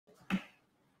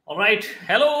All right.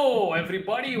 Hello,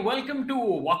 everybody. Welcome to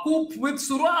Wakoop with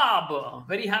Sorabh.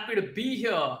 Very happy to be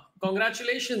here.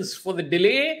 Congratulations for the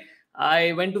delay.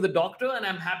 I went to the doctor and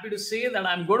I'm happy to say that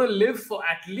I'm going to live for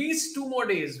at least 2 more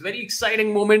days. Very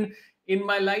exciting moment in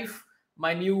my life.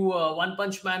 My new One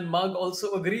Punch Man mug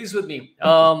also agrees with me.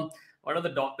 One of the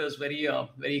doctors, very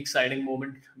exciting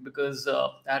moment because I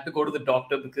had to go to the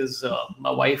doctor because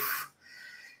my wife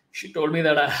she told me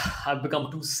that I've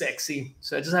become too sexy.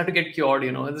 So I just had to get cured,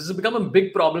 And this has become a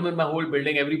big problem in my whole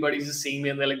building. Everybody's just seeing me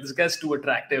and they're like, this guy's too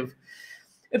attractive.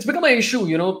 It's become an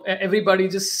issue, Everybody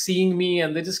just seeing me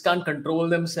and they just can't control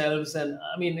themselves. And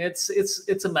I mean, it's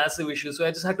a massive issue. So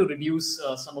I just had to reduce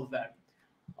some of that.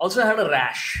 Also, I had a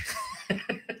rash,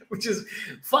 which is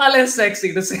far less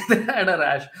sexy to say that I had a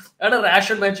rash. I had a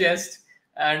rash on my chest.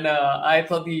 And I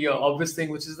thought the obvious thing,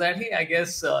 which is that, hey, I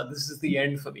guess this is the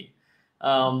end for me.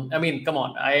 I mean, come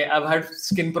on. I've had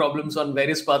skin problems on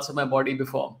various parts of my body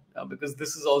before because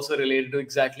this is also related to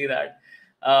exactly that.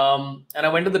 And I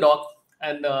went to the doc,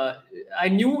 and I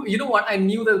knew, you know what? I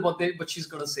knew that what she's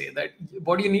going to say, that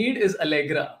what you need is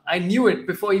Allegra. I knew it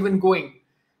before even going.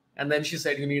 And then she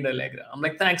said, you need Allegra. I'm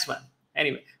like, thanks, man.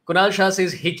 Anyway, Kunal Shah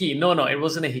says hickey. No, it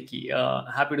wasn't a hickey.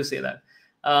 Happy to say that.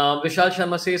 Vishal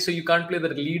Sharma says, so you can't play the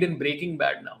lead in Breaking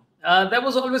Bad now. That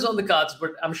was always on the cards,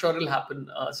 but I'm sure it'll happen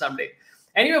someday.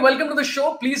 Anyway, welcome to the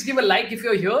show. Please give a like if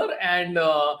you're here, and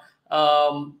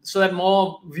so that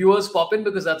more viewers pop in,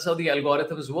 because that's how the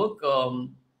algorithms work.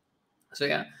 So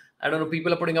yeah, I don't know.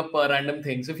 People are putting up random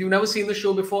things. If you've never seen the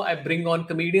show before, I bring on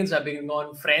comedians, I bring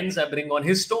on friends, I bring on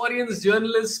historians,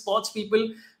 journalists, sports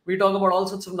people. We talk about all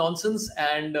sorts of nonsense.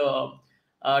 And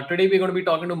today we're going to be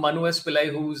talking to Manu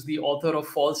Pillai, who's the author of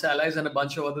False Allies and a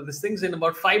bunch of other things. In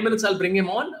about 5 minutes, I'll bring him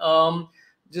on.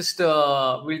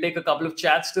 We'll take a couple of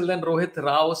chats till then. Rohit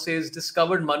Rao says,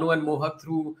 discovered Manu and Mohak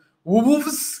through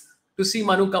woofs. To see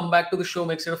Manu come back to the show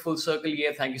makes it a full circle.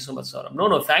 Yeah, thank you so much, Sorabh.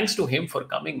 No, thanks to him for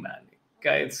coming, man.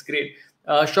 Okay, it's great.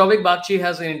 Shavik Bakchi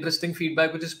has an interesting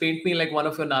feedback, which is paint me like one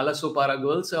of your Nala Sopara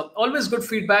girls. Always good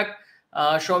feedback.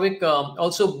 Shavik,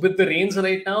 also with the rains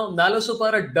right now, Nala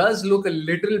Sopara does look a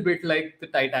little bit like the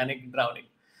Titanic drowning.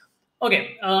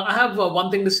 Okay, I have one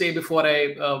thing to say before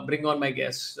I bring on my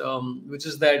guests, which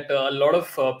is that a lot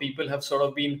of people have sort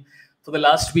of been, for the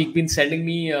last week, been sending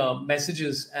me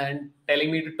messages and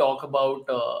telling me to talk about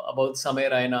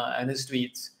Samir Raina and his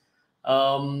tweets.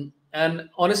 And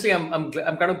honestly, I'm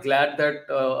kind of glad that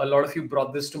a lot of you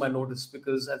brought this to my notice,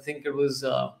 because I think it was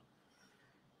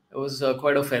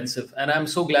quite offensive, and I'm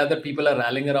so glad that people are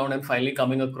rallying around and finally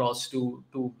coming across to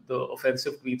the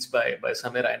offensive tweets by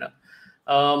Samir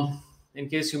Raina. In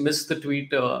case you missed the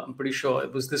tweet, I'm pretty sure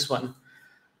it was this one.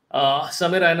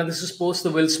 Samir Raina, this is post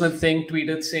the Will Smith thing,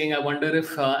 tweeted saying, I wonder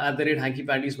if @Hanky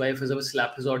Pandy's wife has ever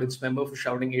slapped his audience member for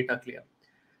shouting "Eta clear."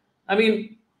 I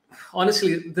mean,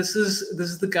 honestly, this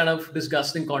is the kind of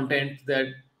disgusting content that,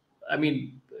 I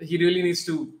mean, he really needs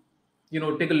to,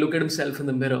 take a look at himself in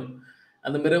the mirror,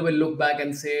 and the mirror will look back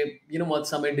and say, you know what,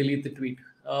 Samir, delete the tweet.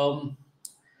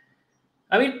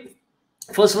 I mean,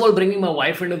 first of all, bringing my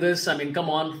wife into this, I mean, come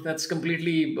on, that's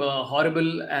completely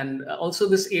horrible. And also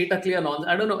this Eta clear nonsense.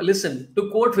 I don't know. Listen, to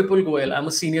quote Vipul Goyal, I'm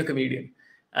a senior comedian,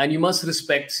 and you must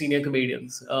respect senior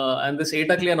comedians. And this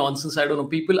Eta clear nonsense, I don't know.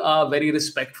 People are very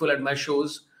respectful at my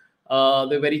shows.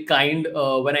 They're very kind.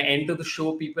 When I enter the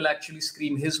show, people actually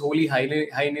scream, His Holy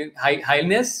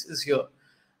Highness is here.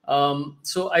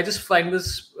 So I just find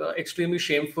this extremely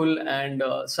shameful, and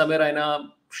Samir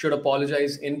Raina should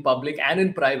apologize in public and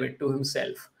in private to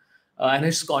himself and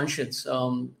his conscience.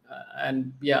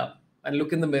 And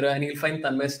look in the mirror, and he'll find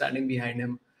Tanmay standing behind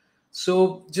him.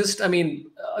 So just, I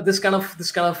mean, this kind of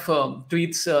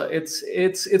tweets,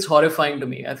 it's horrifying to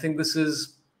me. I think this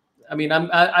is, I mean,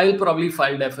 I'll probably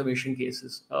file defamation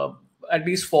cases, at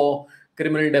least 4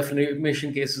 criminal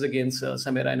defamation cases against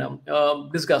Samir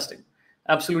Raina. Disgusting.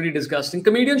 Absolutely disgusting.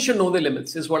 Comedians should know their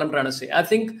limits, is what I'm trying to say. I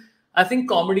think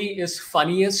comedy is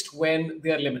funniest when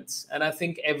there are limits. And I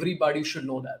think everybody should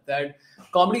know that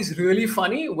comedy is really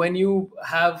funny when you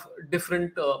have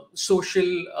different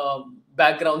social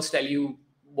backgrounds tell you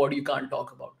what you can't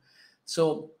talk about.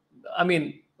 So, I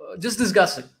mean, just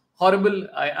disgusting, horrible.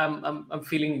 I'm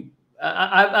feeling,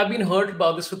 I've been hurt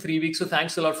about this for 3 weeks. So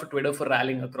thanks a lot for Twitter for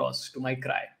rallying across to my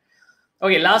cry.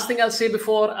 Okay, last thing I'll say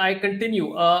before I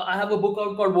continue. I have a book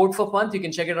out called Vote for Panth. You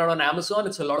can check it out on Amazon.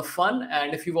 It's a lot of fun.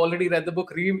 And if you've already read the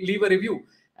book, leave a review.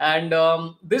 And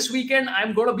this weekend,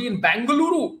 I'm going to be in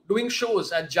Bangalore doing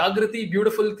shows at Jagrati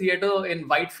Beautiful Theatre in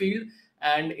Whitefield,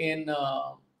 and in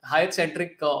Hyatt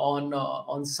Centric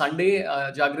on Sunday.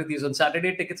 Jagrati is on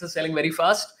Saturday. Tickets are selling very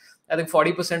fast. I think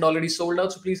 40% already sold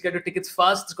out. So please get your tickets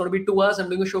fast. It's going to be 2 hours. I'm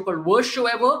doing a show called Worst Show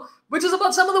Ever, which is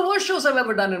about some of the worst shows I've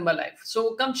ever done in my life.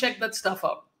 So come check that stuff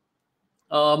out.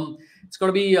 It's going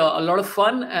to be a lot of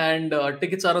fun, and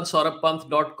tickets are on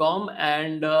sorabpanth.com.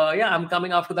 And yeah, I'm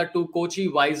coming after that to Kochi,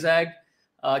 Vizag,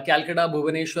 Calcutta,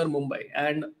 Bhubaneswar, Mumbai.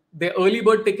 And the early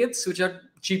bird tickets, which are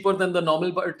cheaper than the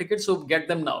normal bird tickets, so get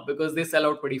them now because they sell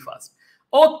out pretty fast.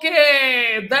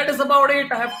 Okay, that is about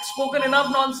it. I have spoken enough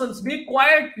nonsense. Be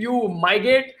quiet, you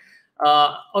mygate.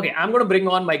 Okay, I'm going to bring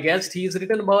on my guest. He's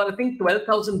written about, I think,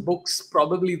 12,000 books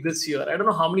probably this year. I don't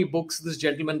know how many books this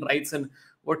gentleman writes and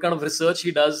what kind of research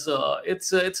he does.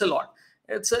 It's a lot.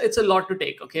 It's a lot to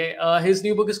take. Okay, his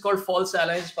new book is called False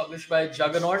Allies, published by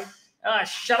Juggernaut.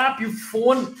 Shut up, you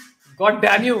phone! God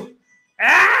damn you!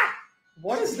 Ah!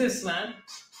 What is this, man?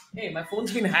 Hey, my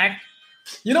phone's been hacked.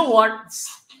 You know what?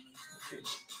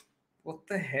 What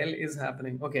the hell is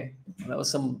happening? Okay, that was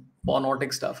some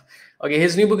pornotic stuff. Okay,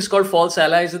 his new book is called False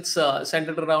Allies. It's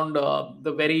centered around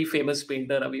the very famous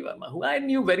painter Ravi Verma, who I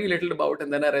knew very little about,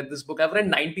 and then I read this book. I've read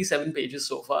 97 pages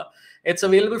so far. It's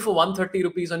available for 130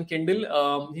 rupees on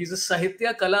Kindle. He's a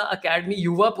Sahitya Kala Academy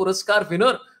Yuva Puraskar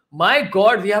winner. My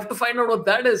God, we have to find out what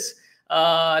that is.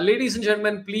 Ladies and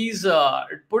gentlemen, please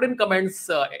put in comments,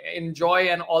 enjoy,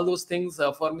 and all those things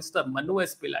for Mr. Manu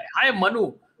S. Pillai. Hi,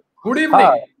 Manu. Good evening.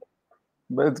 Hi.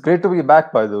 It's great to be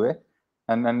back, by the way.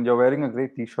 And you're wearing a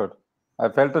great T-shirt. I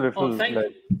felt a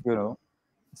little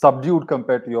subdued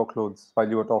compared to your clothes while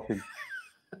you were talking.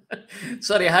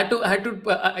 Sorry, I had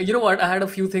to. You know what? I had a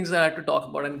few things I had to talk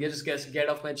about and just get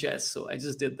off my chest. So I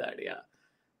just did that. Yeah.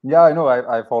 Yeah, I know.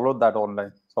 I followed that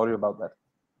online. Sorry about that.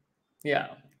 Yeah.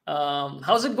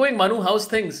 How's it going, Manu? How's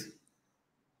things?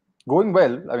 Going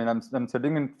well. I mean, I'm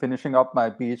sitting and finishing up my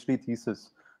PhD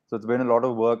thesis. So it's been a lot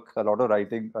of work, a lot of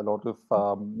writing, a lot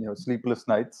of sleepless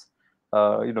nights.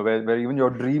 Where even your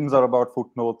dreams are about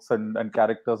footnotes and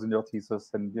characters in your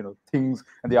thesis, and things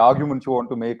and the arguments you want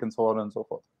to make, and so on and so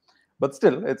forth. But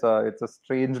still, it's a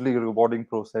strangely rewarding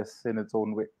process in its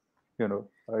own way.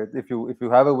 If you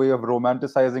have a way of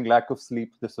romanticizing lack of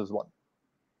sleep, this is one.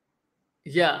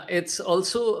 Yeah, it's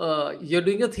also you're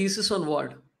doing a thesis on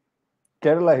what?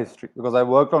 Kerala history, because I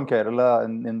worked on Kerala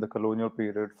in the colonial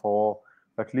period for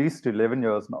at least 11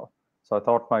 years now. So I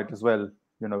thought might as well,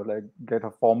 get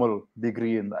a formal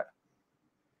degree in that.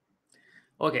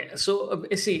 Okay, so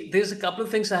see, there's a couple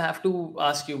of things I have to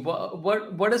ask you.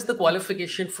 What is the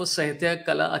qualification for Sahitya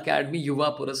Kala Academy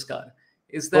Yuva Puraskar?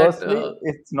 Is that firstly,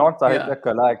 it's not Sahitya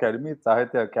Kala Academy, it's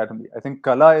Sahitya Academy. I think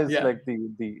Kala is like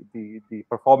the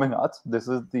performing arts. This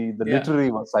is the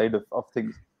literary side of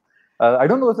things. I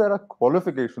don't know if there are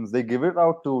qualifications. They give it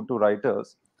out to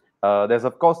writers. There's,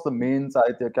 of course, the main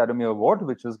Sahitya Academy Award,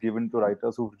 which is given to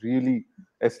writers who really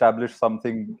established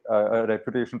something, a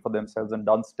reputation for themselves and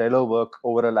done stellar work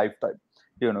over a lifetime.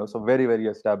 So very, very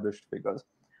established figures.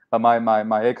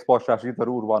 My ex-boss Shashi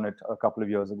Tharoor won it a couple of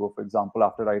years ago, for example,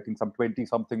 after writing some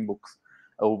 20-something books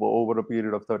over a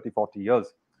period of 30, 40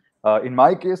 years. In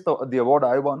my case, the award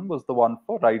I won was the one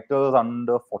for writers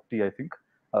under 40, I think.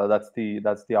 That's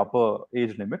the upper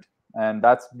age limit, and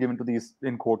that's given to these,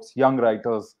 in quotes, young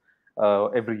writers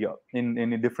every year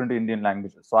in different Indian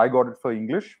languages. So I got it for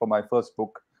English for my first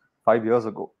book 5 years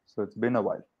ago. So it's been a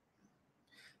while.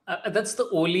 That's the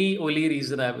only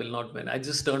reason I will not win. I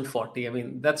just turned 40. I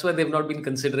mean, that's why they've not been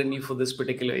considering me for this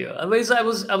particular year. Otherwise, I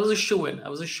was a shoo-in. I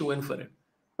was a shoo-in for it.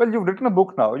 Well, you've written a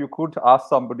book now. You could ask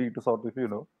somebody to sort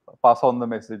of, pass on the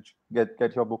message,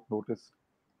 get your book noticed.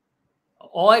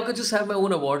 Or I could just have my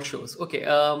own award shows. Okay.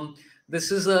 This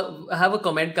is I have a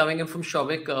comment coming in from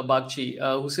Shavik Bagchi,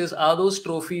 who says, "Are those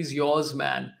trophies yours,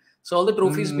 man?" So all the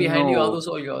trophies behind you, are those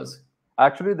all yours?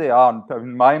 Actually, they aren't. I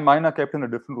mean, mine are kept in a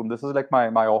different room. This is like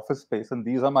my office space, and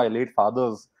these are my late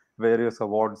father's various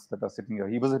awards that are sitting here.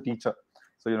 He was a teacher,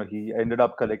 so he ended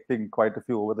up collecting quite a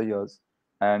few over the years.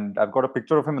 And I've got a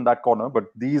picture of him in that corner. But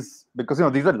these, because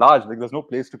these are large, like there's no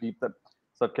place to keep them,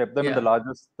 so I've kept them in the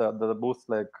largest, the most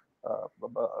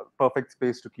perfect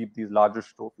space to keep these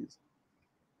largest trophies.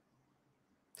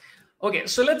 Okay,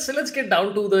 so let's get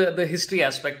down to the history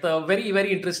aspect. The very,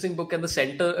 very interesting book, and the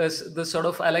center is the sort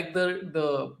of, I like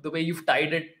the way you've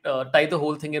tied the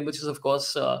whole thing in, which is, of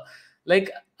course,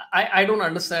 I don't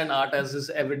understand art, as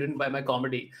is evident by my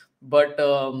comedy, but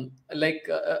Ravi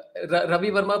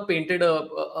Verma painted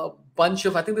a bunch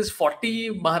of, I think there's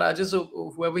 40 maharajas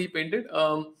or whoever he painted,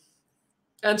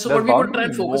 and so what we could try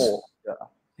and focus.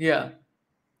 Yeah,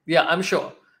 I'm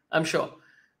sure.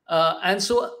 And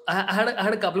so I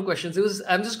had a couple of questions.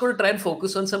 I'm just going to try and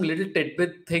focus on some little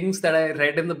tidbit things that I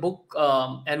read in the book,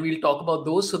 and we'll talk about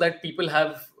those so that people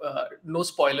have no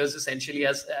spoilers, essentially,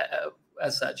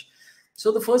 as such.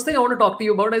 So the first thing I want to talk to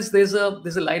you about is there's a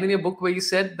line in your book where you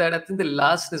said that I think the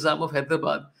last Nizam of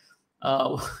Hyderabad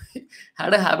uh,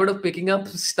 had a habit of picking up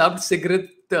stubbed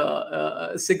cigarettes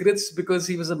because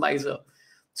he was a miser.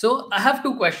 So I have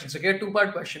two questions. Okay, a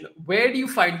two-part question. Where do you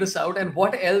find this out, and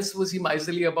what else was he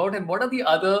miserly about, and what are the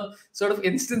other sort of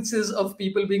instances of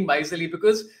people being miserly?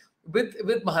 Because with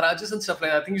maharajas and stuff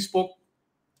like that, I think you spoke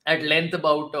at length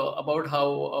about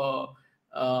how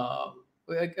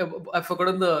I've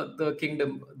forgotten the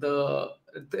kingdom. The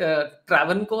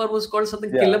Travancore was called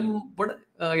something. Yeah. Kilam. What?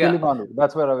 Yeah. Manu.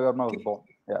 That's where Avarna was born.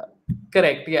 Yeah.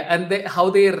 Correct. Yeah, and how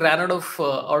they ran out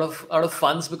of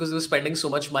funds because they were spending so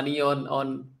much money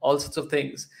on all sorts of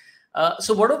things.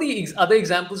 So, what are the other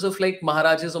examples of like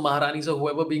Maharajas or Maharanis or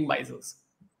whoever being misers?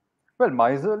 Well,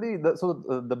 miserly.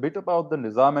 The bit about the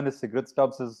Nizam and his cigarette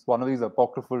stubs is one of these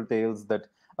apocryphal tales that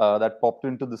popped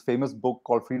into this famous book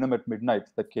called Freedom at Midnight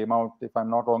that came out, if I'm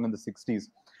not wrong, in the 60s.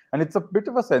 And it's a bit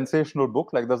of a sensational book.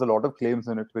 Like there's a lot of claims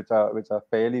in it which are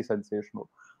fairly sensational.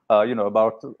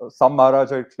 About some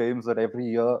Maharaja claims that every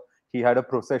year he had a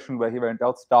procession where he went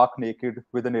out stark naked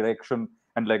with an erection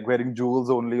and like wearing jewels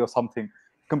only or something.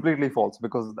 Completely false,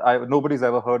 because nobody's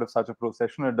ever heard of such a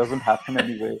procession. It doesn't happen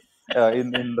anyway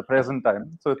in the present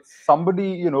time. So it's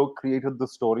somebody created the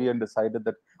story and decided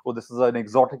that, oh, this is an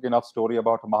exotic enough story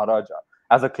about a Maharaja.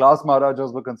 As a class,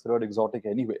 Maharajas were considered exotic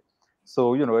anyway.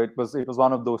 So it was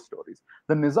one of those stories.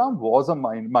 The Nizam was a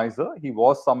miser. He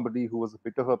was somebody who was a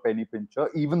bit of a penny pincher,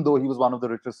 even though he was one of the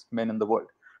richest men in the world.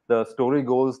 The story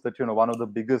goes that one of the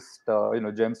biggest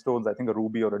gemstones, I think a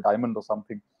ruby or a diamond or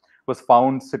something, was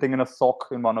found sitting in a sock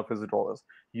in one of his drawers.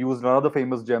 He used another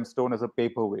famous gemstone as a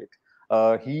paperweight.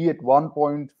 He at one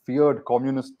point feared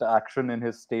communist action in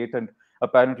his state, and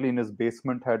apparently in his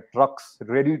basement had trucks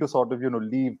ready to sort of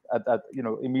leave at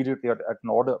immediately at an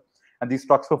order. And these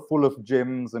trucks were full of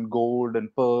gems and gold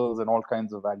and pearls and all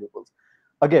kinds of valuables.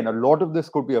 Again, a lot of this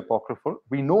could be apocryphal.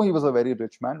 We know he was a very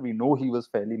rich man. We know he was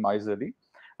fairly miserly.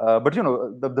 But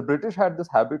the British had this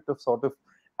habit of sort of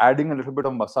adding a little bit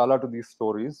of masala to these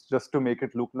stories just to make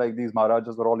it look like these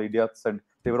Maharajas were all idiots and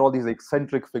they were all these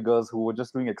eccentric figures who were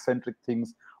just doing eccentric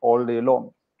things all day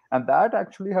long. And that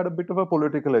actually had a bit of a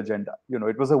political agenda.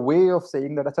 It was a way of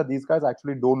saying that, Achha, these guys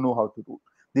actually don't know how to do.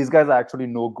 These guys are actually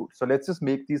no good. So let's just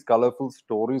make these colorful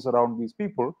stories around these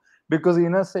people, because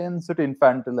in a sense, it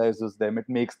infantilizes them. It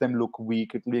makes them look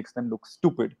weak. It makes them look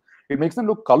stupid. It makes them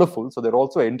look colorful. So they're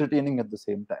also entertaining at the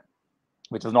same time.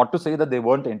 Which is not to say that they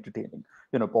weren't entertaining.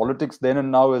 Politics then and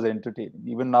now is entertaining.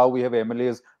 Even now we have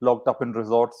MLAs locked up in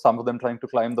resorts, some of them trying to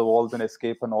climb the walls and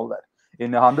escape and all that.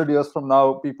 In 100 years from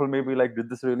now, people may be like, did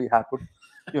this really happen?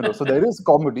 So there is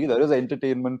comedy, there is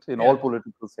entertainment in all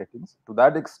political settings. To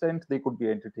that extent, they could be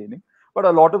entertaining. But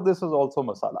a lot of this is also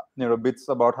masala. Bits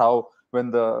about how when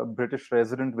the British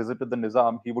resident visited the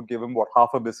Nizam, he would give him half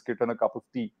a biscuit and a cup of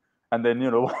tea. And then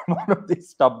one of these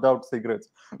stubbed out cigarettes,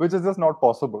 which is just not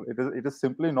possible. It is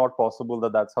simply not possible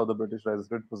that that's how the British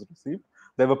resident was received.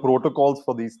 There were protocols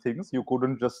for these things. You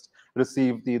couldn't just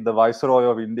receive the Viceroy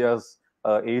of India's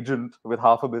agent with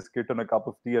half a biscuit and a cup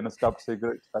of tea and a stubbed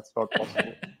cigarette. That's not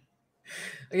possible.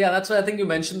 Yeah, that's why I think you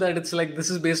mentioned that it's like this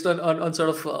is based on sort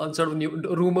of new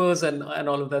rumors and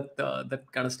all of that that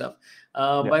kind of stuff.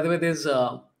 By the way,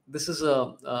 this is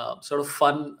a sort of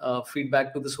fun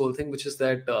feedback to this whole thing, which is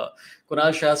that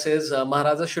Kunal Shah says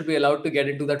Maharajas should be allowed to get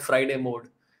into that Friday mode,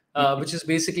 which is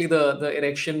basically the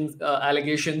erection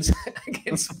allegations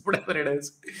against whatever it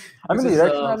is. I mean, the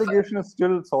erection allegation is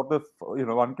still sort of,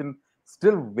 one can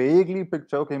still vaguely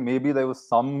picture, okay, maybe there was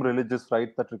some religious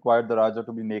rite that required the Raja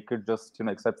to be naked just,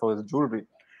 except for his jewelry.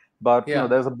 But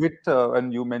there's a bit,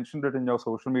 and you mentioned it in your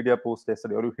social media post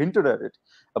yesterday, or you hinted at it,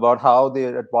 about how they,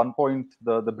 at one point,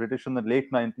 the British in the late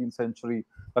 19th century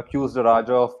accused the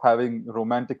Raja of having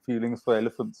romantic feelings for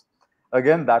elephants.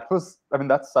 Again,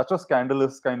 that's such a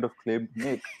scandalous kind of claim to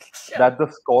make that the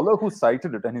scholar who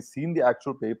cited it, and he's seen the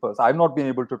actual papers, I've not been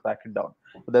able to track it down.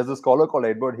 But there's a scholar called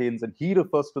Edward Haynes, and he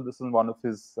refers to this in one of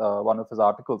his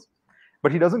articles.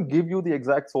 But he doesn't give you the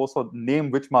exact source or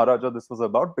name which Maharaja this was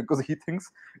about, because he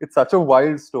thinks it's such a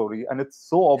wild story and it's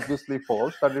so obviously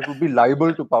false that it would be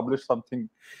liable to publish something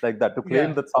like that. To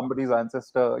claim that somebody's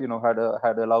ancestor,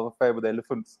 had a love affair with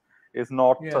elephants is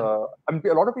not. I mean,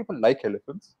 a lot of people like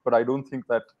elephants, but I don't think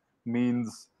that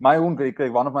means my own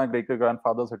one of my great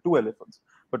grandfathers had 2 elephants.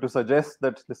 But to suggest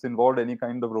that this involved any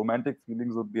kind of romantic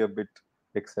feelings would be a bit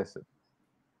excessive.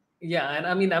 Yeah, and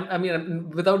I mean,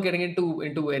 without getting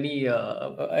into any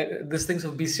these things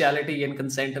of bestiality and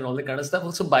consent and all that kind of stuff.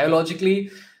 Also,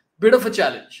 biologically, bit of a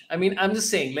challenge. I mean, I'm just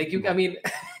saying, like I mean,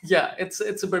 yeah,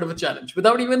 it's a bit of a challenge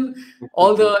without even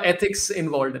all the ethics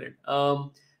involved in it.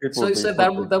 So you said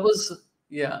that was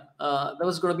that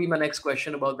was going to be my next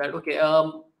question about that. Okay.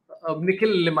 Nikhil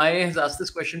Limaye has asked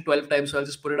this question 12 times, so I'll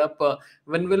just put it up.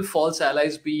 When will False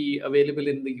Allies be available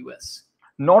in the US?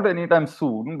 Not anytime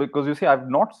soon, because you see, I've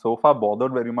not so far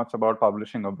bothered very much about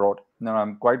publishing abroad.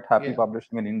 I'm quite happy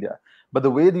publishing in India. But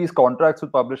the way these contracts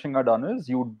with publishing are done is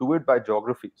you do it by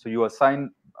geography. So you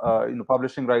assign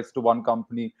publishing rights to one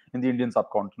company in the Indian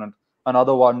subcontinent,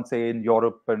 another one, say, in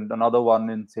Europe, and another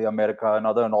one in, say, America,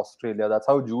 another in Australia. That's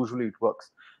how usually it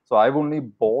works. So I've only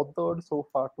bothered so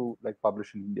far to like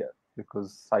publish in India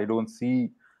because I don't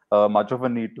see much of a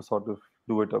need to sort of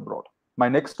do it abroad. My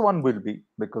next one will be,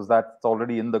 because that's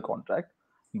already in the contract.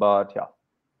 But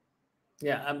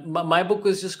yeah, my book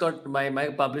has just got my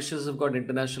publishers have got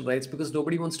international rights because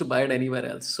nobody wants to buy it anywhere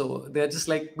else. So they're just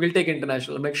like, we'll take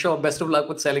international. Make sure, best of luck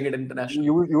with selling it internationally.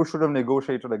 You should have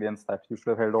negotiated against that. You should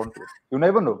have held on to it. You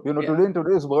never know. Today in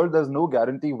today's world, there's no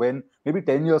guarantee when maybe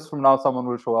 10 years from now someone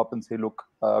will show up and say, look,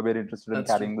 we're interested in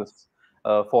carrying this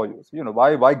for you. So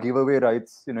why give away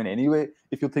rights in any way?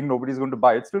 If you think nobody's going to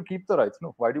buy it, still keep the rights.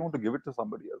 No, why do you want to give it to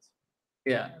somebody else?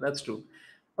 Yeah, that's true.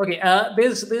 Okay,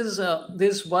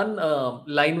 there's one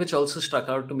line which also struck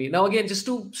out to me. Now, again, just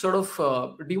to sort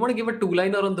of, do you want to give a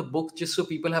two-liner on the book just so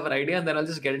people have an idea, and then I'll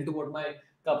just get into what my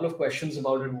couple of questions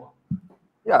about it were.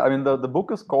 Yeah, I mean, the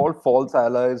book is called False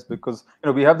Allies because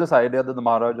we have this idea that the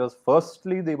Maharajas,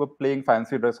 firstly, they were playing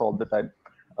fancy dress all the time.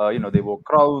 They wore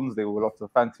crowns, they wore lots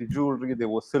of fancy jewelry, they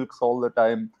wore silks all the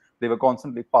time. They were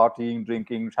constantly partying,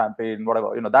 drinking champagne,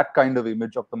 whatever. That kind of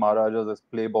image of the Maharajas as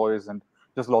playboys and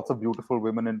just lots of beautiful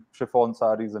women in chiffon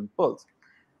saris and pearls.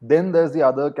 Then there's the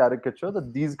other caricature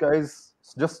that these guys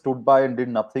just stood by and did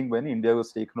nothing when India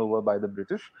was taken over by the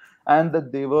British, and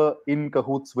that they were in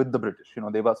cahoots with the British.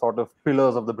 They were sort of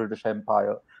pillars of the British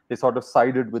Empire. They sort of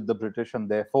sided with the British, and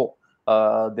therefore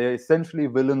they're essentially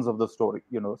villains of the story.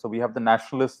 So we have the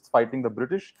nationalists fighting the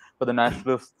British, but the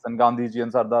nationalists and Gandhiji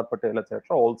and Sardar Patel, etc.,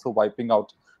 also wiping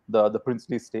out the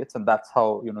princely states, and that's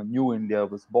how new India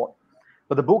was born.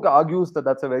 But the book argues that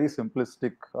that's a very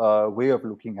simplistic way of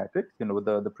looking at it.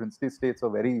 The princely states are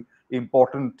very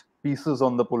important pieces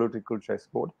on the political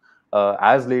chessboard.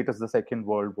 As late as the Second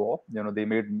World War, they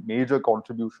made major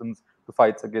contributions to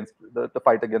fight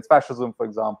against fascism, for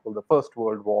example, the First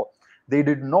World War. They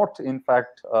did not, in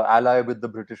fact, ally with the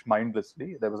British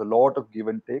mindlessly. There was a lot of give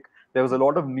and take. There was a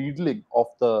lot of needling of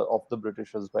the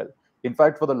British as well. In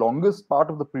fact, for the longest part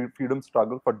of the freedom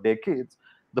struggle, for decades,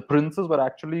 the princes were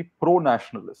actually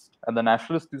pro-nationalist, and the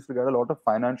nationalists used to get a lot of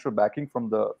financial backing from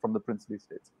the princely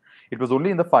states. It was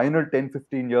only in the final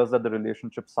 10-15 years that the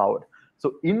relationship soured.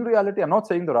 So in reality, I'm not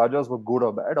saying the Rajas were good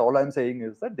or bad. All I'm saying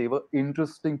is that they were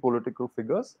interesting political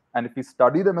figures, and if we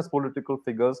study them as political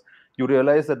figures, you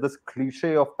realize that this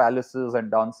cliche of palaces and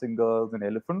dancing girls and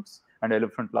elephants and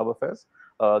elephant love affairs,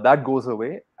 that goes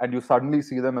away, and you suddenly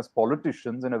see them as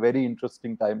politicians in a very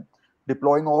interesting time,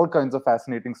 deploying all kinds of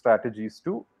fascinating strategies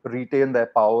to retain their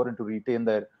power and to retain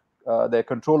their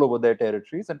control over their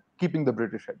territories and keeping the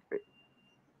British at bay.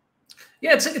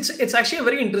 Yeah, it's actually a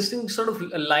very interesting sort of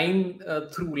line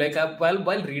through. Like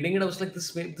while reading it, I was like,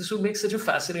 this would make such a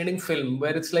fascinating film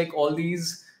where it's like all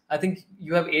these. I think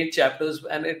you have 8 chapters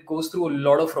and it goes through a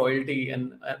lot of royalty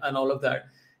and all of that.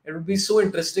 It would be so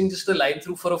interesting just to line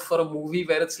through for a movie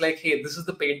where it's like, hey, this is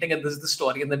the painting and this is the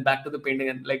story, and then back to the painting,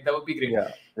 and like that would be great.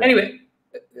 Yeah. Anyway,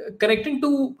 connecting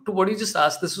to what you just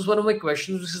asked, this was one of my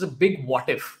questions, which is a big what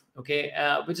if. Okay,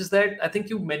 which is that I think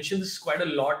you mentioned this quite a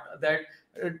lot that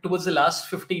towards the last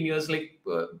 15 years, like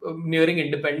nearing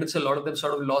independence, a lot of them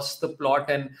sort of lost the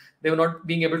plot and they were not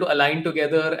being able to align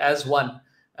together as one.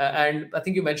 And I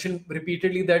think you mentioned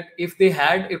repeatedly that if they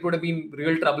had, it would have been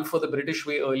real trouble for the British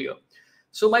way earlier.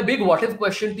 So my big what if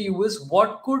question to you is,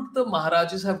 what could the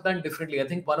Maharajas have done differently? I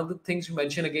think one of the things you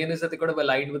mentioned again is that they could have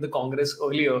aligned with the Congress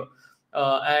earlier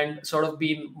and sort of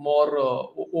been more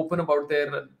open about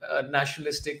their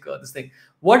nationalistic this thing.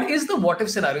 What is the what if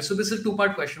scenario? So this is a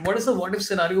 2-part question. What is the what if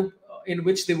scenario in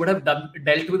which they would have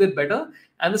dealt with it better?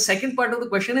 And the second part of the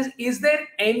question is there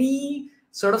any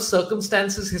sort of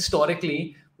circumstances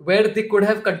historically where they could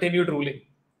have continued ruling?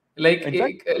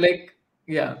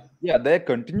 Yeah, their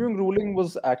continuing ruling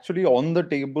was actually on the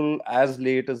table as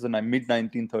late as the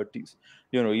mid-1930s.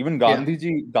 Even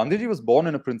Gandhiji was born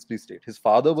in a princely state. His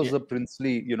father was a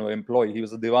princely, employee. He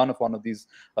was a diwan of one of these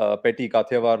petty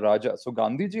Kathiawar Rajas. So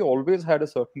Gandhiji always had a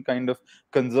certain kind of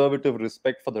conservative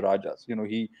respect for the Rajas.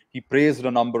 He praised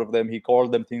a number of them. He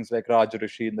called them things like Raj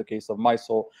Rishi in the case of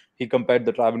Mysore. He compared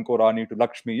the Travancore Rani to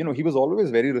Lakshmi. He was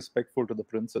always very respectful to the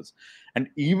princes. And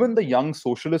even the young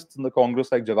socialists in the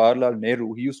Congress like Jawaharlal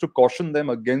Nehru, he used to caution them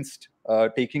against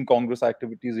taking Congress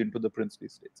activities into the princely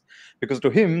states, because to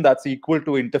him that's equal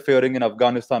to interfering in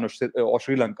Afghanistan or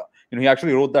Sri Lanka. He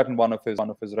actually wrote that in one of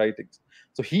his writings.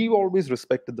 So he always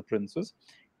respected the princes.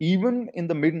 Even in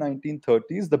the mid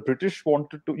 1930s, the British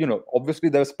wanted to, obviously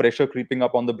there was pressure creeping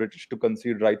up on the British to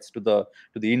concede rights to the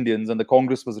Indians, and the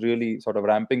Congress was really sort of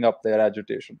ramping up their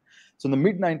agitation. So in the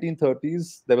mid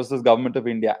 1930s, there was this Government of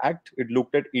India Act. It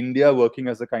looked at India working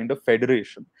as a kind of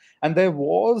federation, and there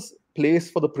was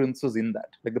place for the princes in that.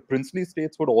 Like the princely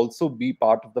states would also be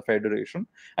part of the federation,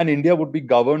 and India would be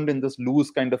governed in this loose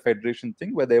kind of federation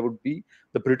thing, where there would be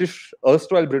the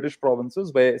erstwhile British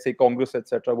provinces, where say Congress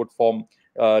etc. would form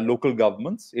local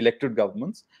governments, elected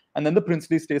governments, and then the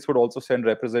princely states would also send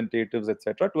representatives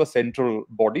etc. to a central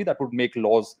body that would make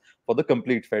laws for the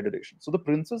complete federation. So the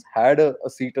princes had a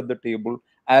seat at the table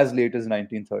as late as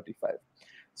 1935.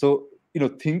 So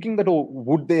thinking that,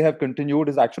 would they have continued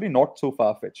is actually not so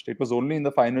far-fetched. It was only in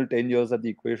the final 10 years that the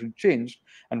equation changed.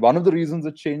 And one of the reasons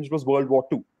it changed was World War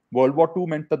II. World War II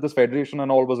meant that this federation and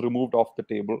all was removed off the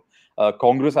table.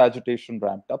 Congress agitation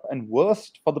ramped up. And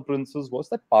worst for the princes was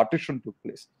that partition took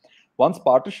place. Once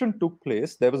partition took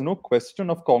place, there was no question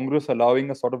of Congress allowing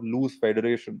a sort of loose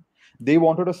federation. They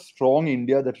wanted a strong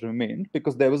India that remained,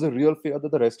 because there was a real fear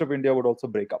that the rest of India would also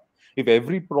break up. If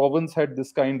every province had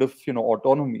this kind of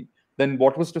autonomy, then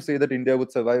what was to say that India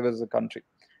would survive as a country?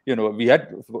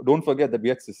 Don't forget that we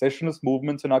had secessionist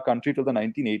movements in our country till the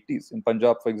 1980s, in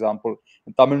Punjab, for example,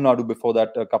 in Tamil Nadu before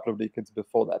that, a couple of decades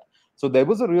before that. So there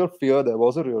was a real fear, there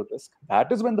was a real risk.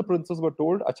 That is when the princes were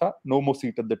told, Acha, no more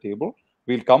seat at the table.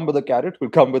 We'll come with a carrot,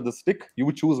 we'll come with the stick.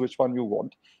 You choose which one you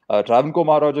want. Travancore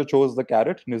Maharaja chose the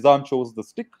carrot, Nizam chose the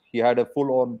stick. He had a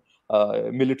full-on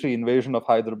military invasion of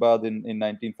Hyderabad in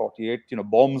 1948.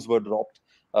 Bombs were dropped.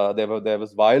 There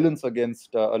was violence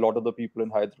against a lot of the people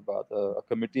in Hyderabad. A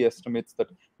committee estimates that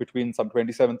between some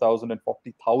 27,000 and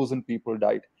 40,000 people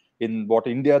died in what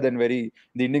the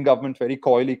Indian government very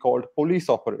coyly called police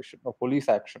operation or police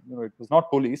action. It was not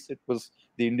police, it was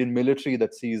the Indian military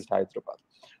that seized Hyderabad.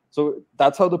 So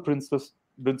that's how the princes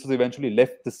eventually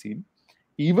left the scene.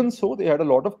 Even so, they had a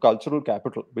lot of cultural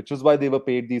capital, which is why they were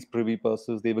paid these privy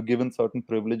purses. They were given certain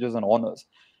privileges and honors.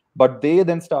 But they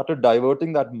then started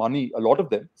diverting that money. A lot of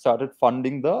them started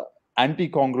funding the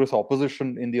anti-Congress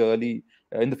opposition in the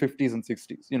 50s and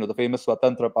 60s. The famous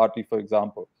Swatantra Party, for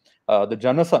example. The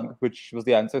Janasangh, which was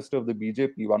the ancestor of the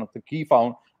BJP, one of the key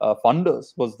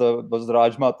funders was the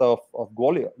Rajmata of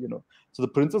Gwalior. So the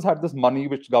princes had this money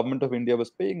which Government of India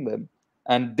was paying them,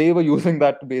 and they were using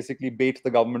that to basically bait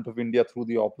the Government of India through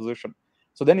the opposition.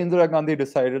 So then Indira Gandhi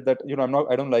decided that,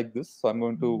 I don't like this, so I'm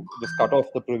going to just cut off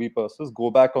the privy purses, go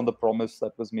back on the promise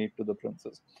that was made to the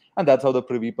princes. And that's how the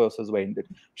privy purses were ended.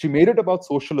 She made it about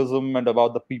socialism and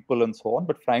about the people and so on,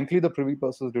 but frankly, the privy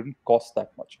purses didn't cost that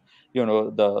much.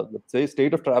 The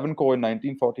state of Travancore in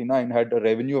 1949 had a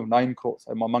revenue of 9 crores,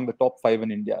 among the top 5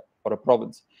 in India for a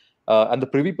province. And the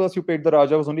privy purse you paid the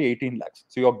Raja was only 18 lakhs.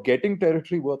 So you're getting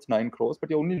territory worth 9 crores, but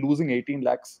you're only losing 18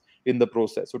 lakhs in the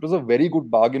process. So it was a very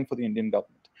good bargain for the Indian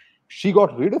government. She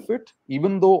got rid of it,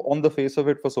 even though on the face of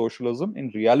it for socialism,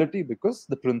 in reality, because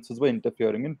the princes were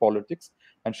interfering in politics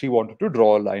and she wanted to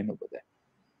draw a line over there.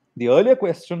 The earlier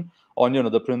question on,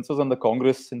 the princes and the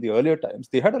Congress in the earlier times,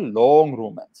 they had a long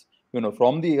romance.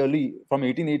 From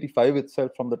 1885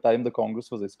 itself, from the time the Congress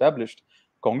was established,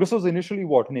 Congress was initially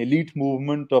an elite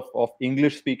movement of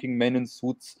English-speaking men in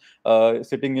suits,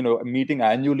 sitting, meeting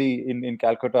annually in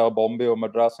Calcutta, Bombay, or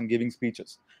Madras and giving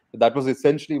speeches. That was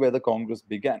essentially where the Congress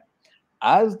began.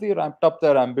 As they ramped up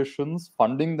their ambitions,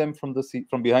 funding them from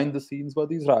behind the scenes were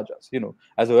these Rajas.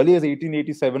 As early as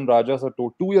 1887, Rajas are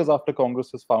told, 2 years after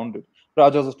Congress was founded,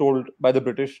 Rajas are told by the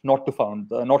British not to fund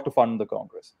the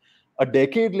Congress. A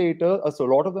decade later, a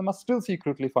lot of them are still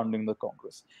secretly funding the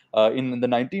Congress. In the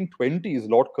 1920s,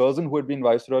 Lord Curzon, who had been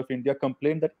Viceroy of India,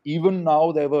 complained that even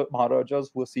now there were Maharajas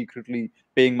who were secretly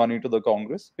paying money to the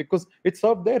Congress because it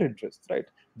served their interests, right?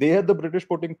 They had the British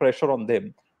putting pressure on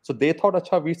them. So they thought,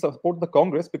 Acha, we support the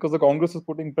Congress because the Congress is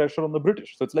putting pressure on the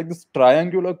British. So it's like this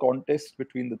triangular contest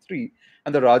between the three.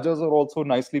 And the Rajas are also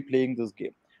nicely playing this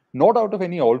game. Not out of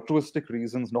any altruistic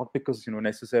reasons, not because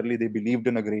necessarily they believed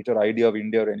in a greater idea of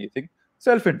India or anything.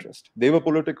 Self-interest. They were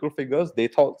political figures. They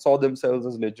saw themselves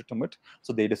as legitimate.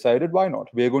 So they decided, why not?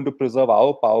 We're going to preserve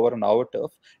our power and our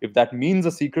turf. If that means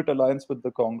a secret alliance with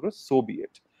the Congress, so be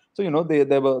it. So,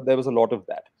 there was a lot of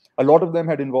that. A lot of them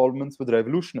had involvements with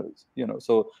revolutionaries.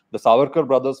 So the Savarkar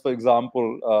brothers, for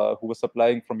example, who were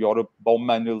supplying from Europe bomb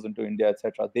manuals into India,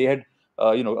 etc. They had,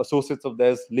 associates of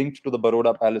theirs linked to the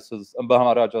Baroda palaces,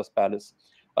 Maharaja's palace.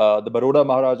 The Baroda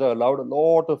Maharaja allowed a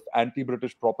lot of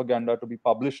anti-British propaganda to be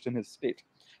published in his state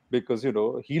because,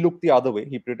 he looked the other way.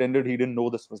 He pretended he didn't know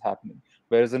this was happening.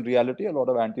 Whereas in reality, a lot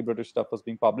of anti-British stuff was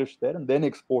being published there and then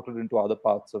exported into other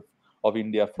parts of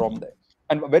India from there.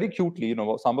 And very cutely,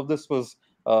 some of this was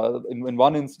in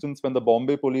one instance, when the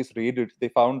Bombay police raided, they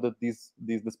found that this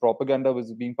propaganda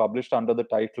was being published under the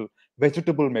title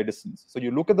 "Vegetable Medicines." So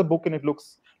you look at the book and it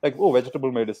looks like, oh,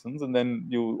 vegetable medicines, and then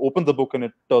you open the book and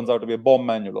it turns out to be a bomb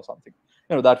manual or something.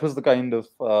 That was the kind of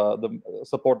the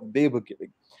support they were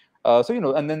giving.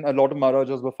 And then a lot of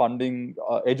Maharajas were funding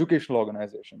educational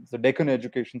organizations. The Deccan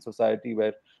Education Society,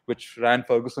 which ran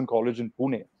Ferguson College in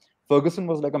Pune. Ferguson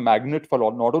was like a magnet for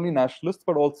not only nationalists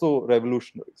but also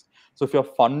revolutionaries. So if you're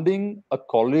funding a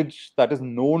college that is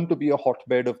known to be a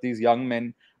hotbed of these young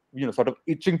men, sort of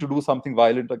itching to do something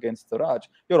violent against the Raj,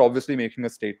 you're obviously making a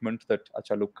statement that,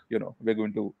 acha, look, we're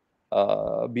going to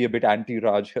be a bit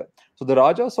anti-Raj here. So the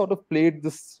Rajas sort of played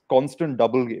this constant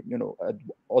double game.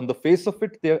 On the face of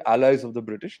it, they're allies of the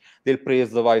British. They'll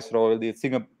praise the Viceroy, they'll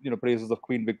sing up, praises of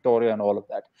Queen Victoria and all of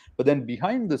that. But then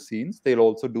behind the scenes, they'll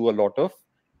also do a lot of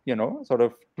sort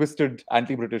of twisted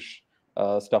anti-British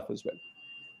stuff as well.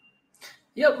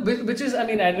 Yeah, which is, I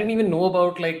mean, I didn't even know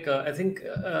about, like, I think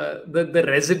the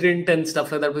resident and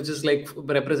stuff like that, which is like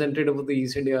representative of the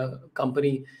East India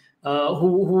Company,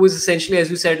 who was essentially,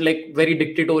 as you said, like very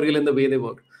dictatorial in the way they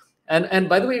worked. And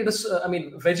by the way, it is, I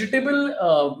mean,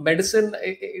 vegetable medicine,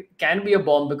 it can be a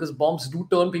bomb because bombs do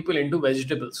turn people into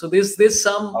vegetables. So there's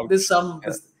some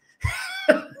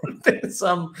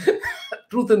some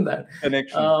truth in that.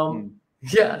 Connection.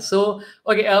 Yeah. So,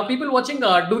 okay, people watching,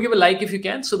 do give a like if you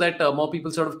can, so that more people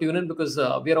sort of tune in, because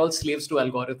we are all slaves to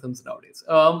algorithms nowadays.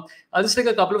 I'll just take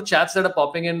a couple of chats that are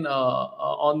popping in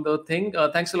on the thing.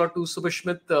 Thanks a lot to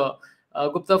Subhashmit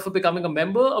Gupta for becoming a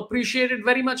member. Appreciate it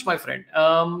very much, my friend.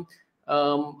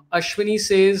 Ashwini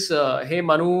says, hey,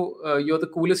 Manu, you're the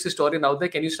coolest historian out there.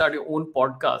 Can you start your own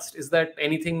podcast? Is that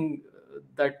anything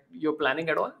that you're planning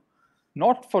at all?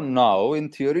 Not for now. In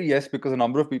theory, yes, because a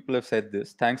number of people have said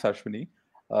this. Thanks, Ashwini.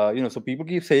 So people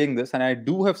keep saying this, and I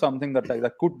do have something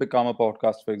that could become a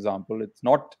podcast, for example. It's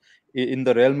not in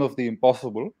the realm of the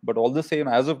impossible, but all the same,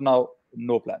 as of now,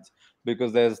 no plans,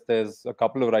 because there's a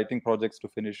couple of writing projects to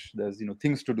finish. There's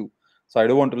things to do. So I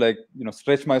don't want to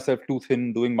stretch myself too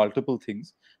thin doing multiple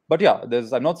things. But yeah,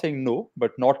 I'm not saying no,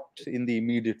 but not in the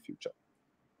immediate future.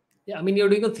 Yeah, I mean, you're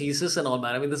doing a thesis and all,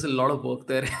 man. I mean, there's a lot of work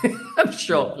there. I'm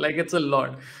sure. Yeah. Like, it's a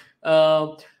lot.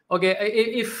 Okay,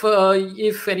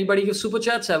 if anybody gives super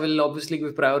chats, I will obviously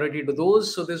give priority to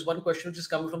those. So there's one question which is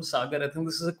coming from Sagar. I think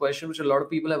this is a question which a lot of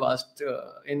people have asked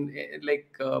in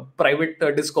private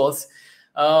discourse.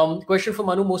 Question for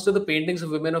Manu: most of the paintings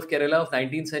of women of Kerala of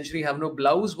 19th century have no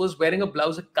blouse. Was wearing a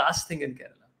blouse a caste thing in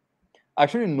Kerala?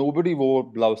 Actually, nobody wore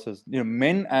blouses.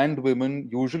 Men and women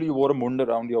usually wore a mund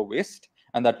around your waist,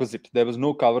 and that was it. There was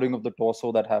no covering of the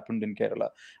torso that happened in Kerala,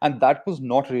 and that was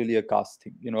not really a caste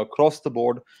thing. Across the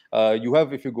board, you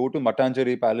have, if you go to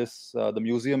Mattancherry Palace, the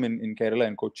museum in Kerala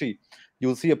and Kochi,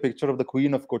 you'll see a picture of the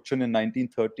Queen of Cochin in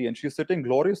 1930, and she's sitting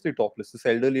gloriously topless. This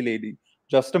elderly lady,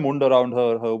 just a mund around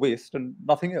her waist and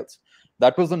nothing else.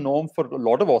 That was the norm for a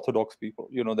lot of Orthodox people.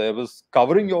 There was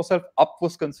covering yourself up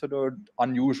was considered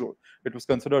unusual. It was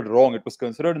considered wrong. It was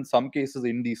considered in some cases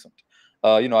indecent.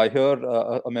 I hear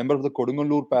a member of the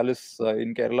Kodungalur Palace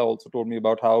in Kerala also told me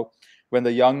about how when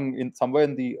the young, somewhere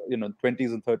in the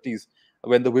 20s and 30s,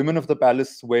 when the women of the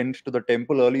palace went to the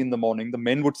temple early in the morning, the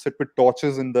men would sit with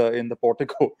torches in the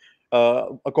portico.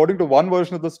 According to one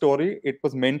version of the story, it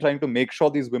was men trying to make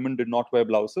sure these women did not wear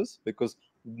blouses, because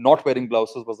not wearing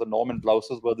blouses was the norm, and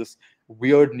blouses were this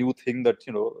weird new thing that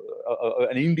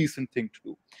an indecent thing to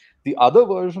do. The other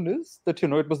version is that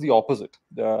it was the opposite.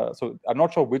 So I'm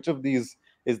not sure which of these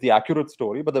is the accurate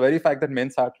story, but the very fact that men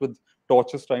sat with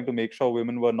torches trying to make sure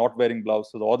women were not wearing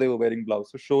blouses or they were wearing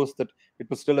blouses shows that it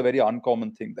was still a very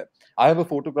uncommon thing there. I have a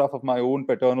photograph of my own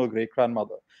paternal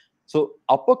great-grandmother. So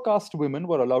upper caste women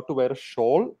were allowed to wear a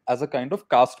shawl as a kind of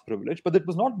caste privilege, but it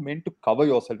was not meant to cover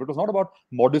yourself. It was not about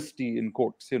modesty in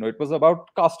quotes. It was about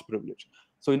caste privilege.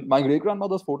 So in my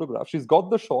great-grandmother's photograph, she's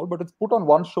got the shawl, but it's put on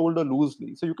one shoulder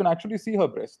loosely. So you can actually see her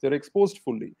breasts. They're exposed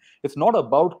fully. It's not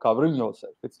about covering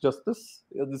yourself. It's just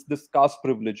this caste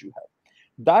privilege you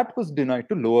have. that was denied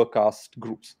to lower caste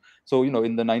groups. So,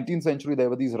 in the 19th century, there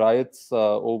were these riots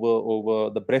over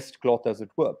the breast cloth, as it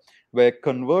were, where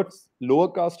converts, lower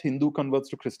caste Hindu converts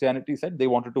to Christianity, said they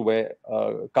wanted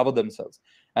to cover themselves.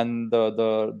 And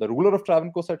the ruler of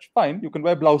Travancore said, fine, you can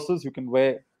wear blouses, you can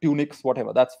wear tunics,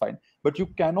 whatever, that's fine. But you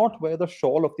cannot wear the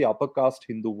shawl of the upper caste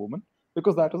Hindu woman,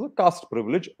 because that is a caste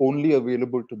privilege only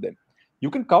available to them. You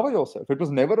can cover yourself. It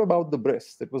was never about the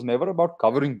breasts. It was never about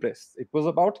covering breasts. It was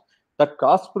about that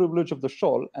caste privilege of the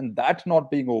shawl, and that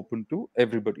not being open to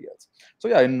everybody else. So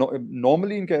yeah,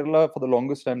 normally in Kerala, for the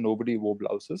longest time, nobody wore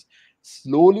blouses.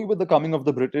 Slowly, with the coming of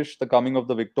the British, the coming of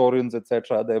the Victorians,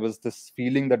 etc., there was this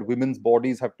feeling that women's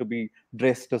bodies have to be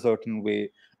dressed a certain way.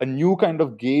 A new kind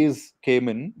of gaze came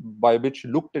in by which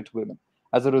looked at women.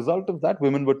 As a result of that,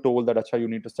 women were told that, Acha, you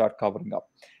need to start covering up.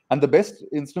 And the best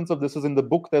instance of this is in the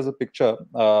book. There's a picture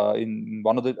in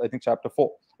one of the, I think, chapter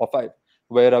 4 or 5,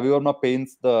 where Ravi Verma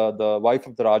paints the wife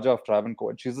of the Raja of Travancore.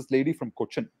 And she's this lady from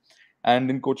Cochin. And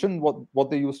in Cochin, what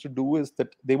they used to do is that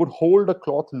they would hold a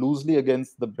cloth loosely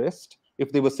against the breast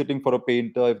if they were sitting for a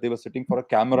painter, if they were sitting for a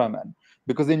cameraman,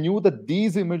 because they knew that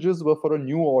these images were for a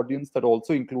new audience that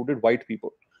also included white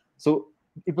people. So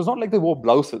it was not like they wore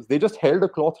blouses. They just held a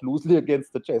cloth loosely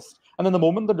against the chest. And then the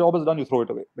moment the job is done, you throw it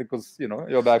away because,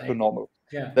 you're back to normal.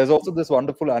 Yeah. There's also this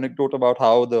wonderful anecdote about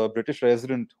how the British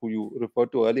resident who you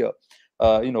referred to earlier,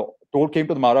 came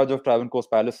to the Maharaja of Travancore's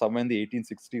palace somewhere in the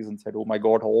 1860s and said, oh my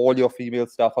God, all your female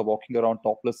staff are walking around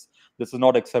topless. This is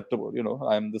not acceptable.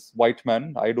 I'm this white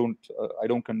man. I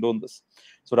don't condone this.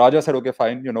 So Raja said, okay,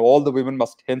 fine. All the women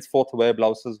must henceforth wear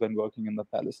blouses when working in the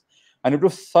palace. And it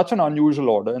was such an unusual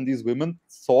order. And these women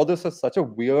saw this as such a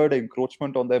weird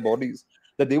encroachment on their bodies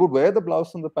that they would wear the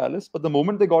blouse in the palace. But the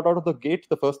moment they got out of the gate,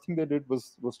 the first thing they did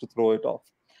was to throw it off.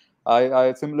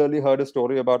 I similarly heard a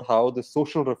story about how the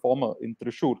social reformer in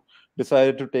Thrissur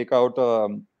decided to take out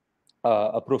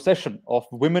a procession of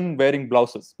women wearing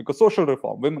blouses because social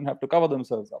reform, women have to cover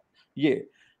themselves up. Yeah.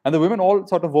 And the women all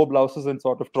sort of wore blouses and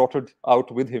sort of trotted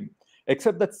out with him.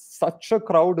 Except that such a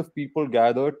crowd of people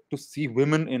gathered to see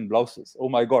women in blouses. Oh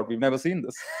my God, we've never seen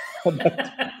this.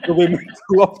 The women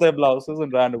threw up their blouses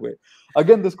and ran away.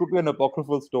 Again, this could be an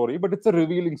apocryphal story, but it's a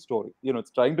revealing story.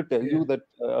 It's trying to tell you that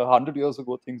 100 years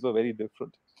ago, things were very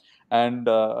different. And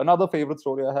another favorite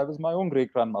story I have is my own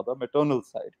great-grandmother, maternal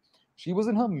side. She was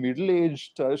in her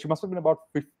middle-aged, she must have been about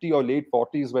 50 or late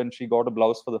 40s when she got a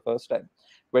blouse for the first time.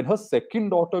 When her second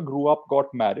daughter grew up, got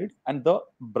married, and the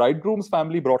bridegroom's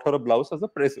family brought her a blouse as a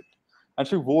present. And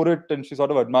she wore it and she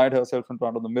sort of admired herself in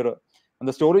front of the mirror. And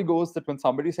the story goes that when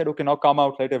somebody said, okay, now come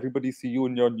out, let everybody see you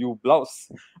in your new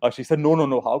blouse, she said,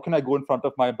 no. How can I go in front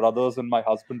of my brothers and my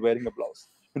husband wearing a blouse?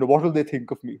 What will they think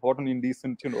of me? What an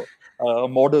indecent,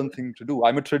 modern thing to do.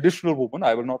 I'm a traditional woman.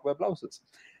 I will not wear blouses.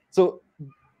 So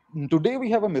today we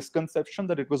have a misconception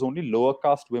that it was only lower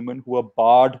caste women who were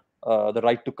barred the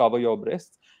right to cover your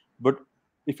breasts. But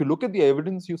if you look at the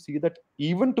evidence, you see that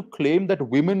even to claim that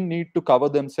women need to cover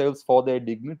themselves for their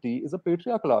dignity is a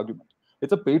patriarchal argument.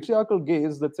 It's a patriarchal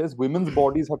gaze that says women's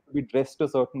bodies have to be dressed a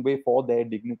certain way for their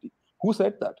dignity. Who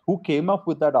said that? Who came up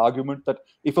with that argument that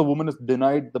if a woman is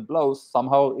denied the blouse,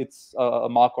 somehow it's a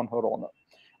mark on her honor?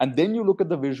 And then you look at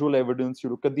the visual evidence, you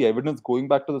look at the evidence going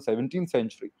back to the 17th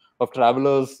century of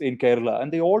travelers in Kerala,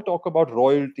 and they all talk about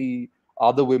royalty,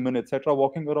 other women, etc.,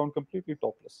 walking around completely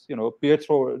topless.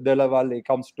 Pietro della Valle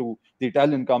the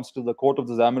Italian comes to the court of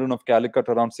the Zamarin of Calicut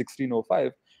around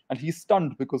 1605, and he's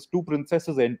stunned because two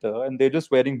princesses enter and they're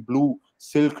just wearing blue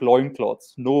silk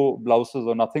loincloths, no blouses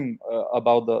or nothing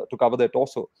to cover their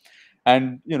torso.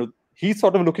 And he's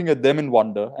sort of looking at them in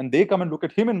wonder, and they come and look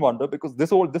at him in wonder because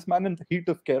this man in the heat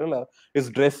of Kerala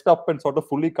is dressed up and sort of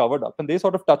fully covered up, and they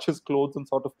sort of touch his clothes and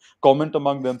sort of comment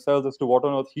among themselves as to what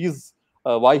on earth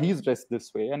why he's dressed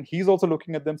this way. And he's also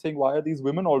looking at them saying, why are these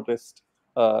women all dressed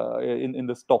in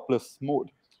this topless mode?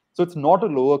 So it's not a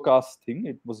lower caste thing.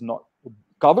 It was not,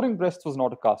 covering breasts was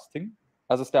not a caste thing.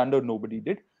 As a standard, nobody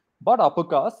did. But upper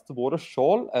castes wore a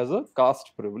shawl as a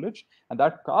caste privilege. And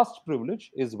that caste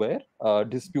privilege is where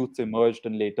disputes emerged.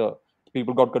 And later,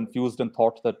 people got confused and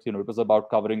thought that it was about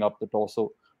covering up the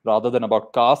torso rather than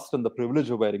about caste and the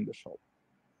privilege of wearing the shawl.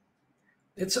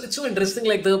 It's so interesting.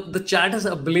 Like the chat is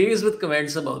ablaze with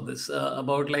comments about this.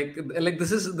 About like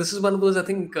this is one of those, I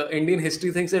think, Indian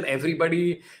history things that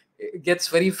everybody gets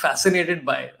very fascinated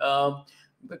by.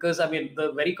 Because I mean,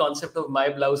 the very concept of my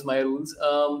blouse, my rules.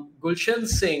 Gulshan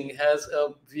Singh has a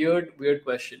weird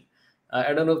question.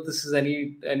 I don't know if this is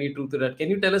any truth to that. Can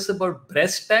you tell us about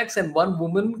breast tax and one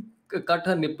woman cut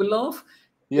her nipple off?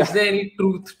 Yeah. Is there any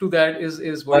truth to that?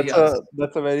 Is what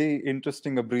that's a very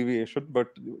interesting abbreviation. But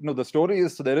the story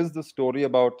is, there is the story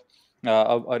about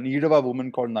an Idava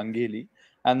woman called Nangeli.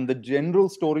 And the general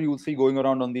story you'll see going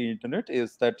around on the internet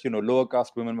is that, lower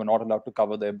caste women were not allowed to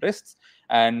cover their breasts.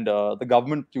 And the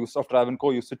government of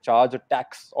Travancore used to charge a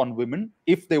tax on women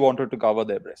if they wanted to cover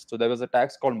their breasts. So there was a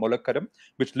tax called Molakaram,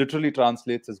 which literally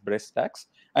translates as breast tax.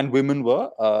 And women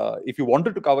were, if you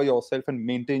wanted to cover yourself and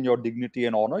maintain your dignity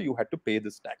and honor, you had to pay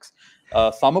this tax.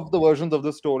 Some of the versions of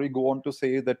the story go on to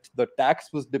say that the tax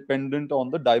was dependent on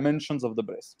the dimensions of the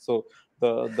breast. So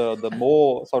the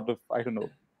more sort of, I don't know,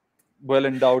 well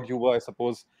endowed you were, I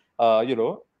suppose,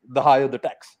 the higher the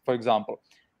tax, for example.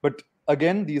 But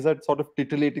again, these are sort of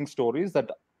titillating stories that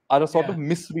are a sort of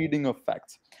misreading of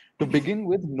facts. To begin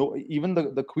with, no, even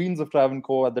the queens of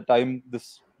Travancore at the time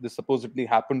this supposedly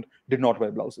happened did not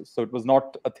wear blouses. So it was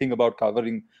not a thing about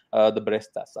covering the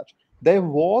breasts as such. There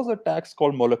was a tax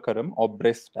called Molakaram, or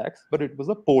breast tax, but it was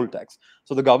a poll tax.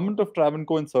 So the government of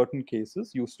Travancore in certain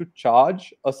cases used to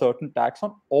charge a certain tax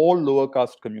on all lower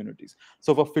caste communities.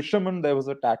 So for fishermen, there was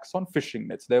a tax on fishing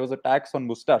nets. There was a tax on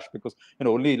mustache, because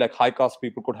only like high caste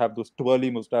people could have those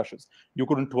twirly mustaches. You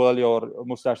couldn't twirl your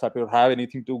mustache up or have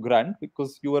anything too grand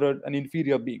because you were an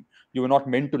inferior being. You were not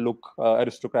meant to look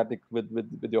aristocratic with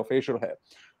your facial hair.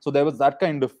 So there was that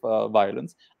kind of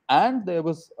violence. And there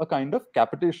was a kind of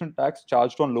capitation tax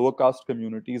charged on lower caste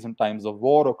communities in times of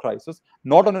war or crisis,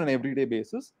 not on an everyday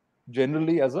basis,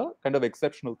 generally as a kind of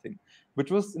exceptional thing,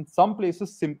 which was in some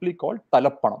places simply called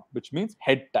talappanam, which means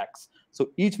head tax. So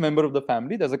each member of the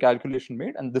family, there's a calculation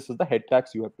made, and this is the head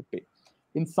tax you have to pay.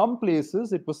 In some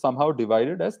places, it was somehow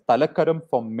divided as talakaram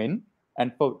for men,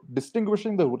 and for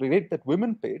distinguishing the rate that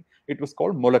women paid, it was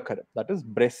called molakaram, that is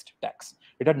breast tax.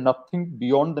 It had nothing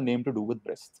beyond the name to do with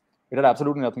breasts. It had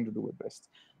absolutely nothing to do with breasts.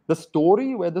 The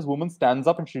story where this woman stands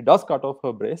up and she does cut off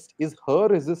her breast is her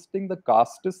resisting the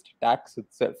casteist tax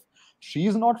itself.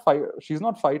 She's not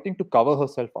fighting to cover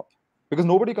herself up, because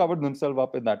nobody covered themselves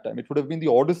up in that time. It would have been the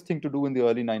oddest thing to do in the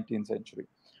early 19th century.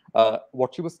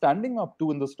 What she was standing up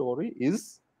to in the story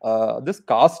is this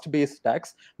caste-based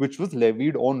tax, which was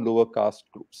levied on lower caste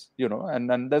groups,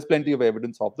 and there's plenty of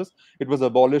evidence of this. It was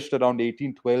abolished around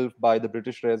 1812 by the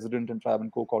British resident in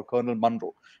Travancore called Colonel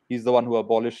Munro. He's the one who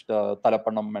abolished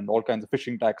Talappanam and all kinds of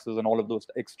fishing taxes and all of those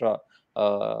extra,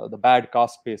 the bad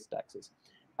caste-based taxes.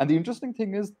 And the interesting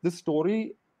thing is, this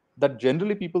story that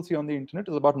generally people see on the internet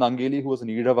is about Nangeli, who was an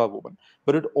Idava woman.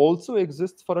 But it also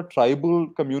exists for a tribal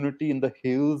community in the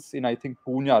hills in, I think,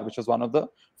 Punyar, which is one of the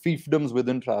fiefdoms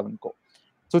within Travancore.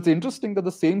 So it's interesting that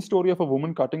the same story of a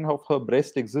woman cutting off her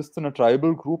breast exists in a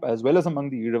tribal group as well as among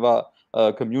the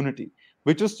Idava community,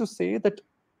 which is to say that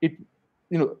it,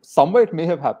 somewhere it may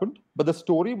have happened, but the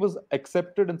story was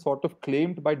accepted and sort of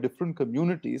claimed by different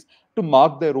communities to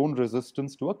mark their own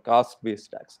resistance to a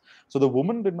caste-based tax. So the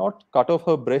woman did not cut off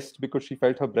her breast because she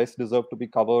felt her breast deserved to be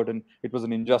covered, and it was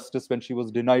an injustice when she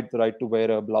was denied the right to wear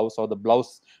a blouse, or the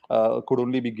blouse could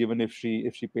only be given if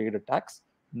she paid a tax.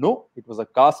 No, it was a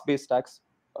caste-based tax.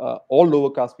 All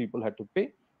lower caste people had to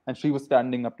pay, and she was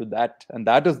standing up to that. And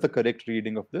that is the correct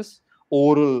reading of this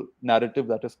oral narrative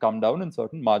that has come down in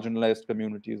certain marginalized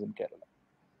communities in Kerala.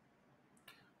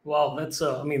 Wow, that's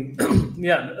I mean,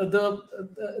 yeah.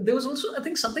 There was also, I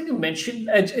think, something you mentioned.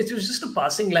 It was just a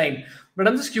passing line, but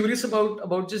I'm just curious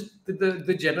about just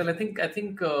the general. I think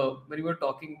when you were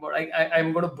talking about,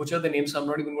 I'm going to butcher the name, so I'm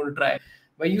not even going to try.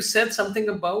 But you said something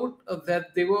about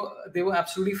that they were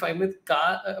absolutely fine with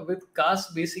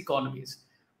caste-based economies.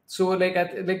 So like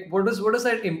what does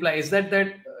that imply? Is that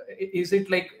is it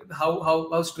like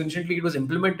how stringently it was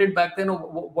implemented back then, or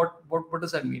what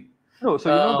does that mean? No,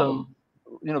 so Um,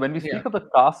 when we yeah, speak of the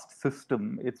caste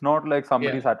system, it's not like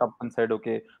somebody yeah. sat up and said,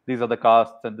 okay, these are the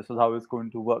castes and this is how it's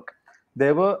going to work.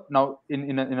 There were now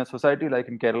in a society like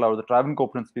in Kerala or the Travancore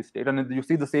princely state, and you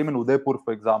see the same in Udaipur,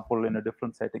 for example, in a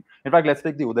different setting. In fact, let's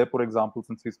take the Udaipur example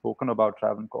since we've spoken about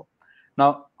Travancore.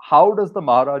 Now, how does the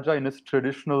Maharaja in his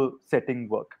traditional setting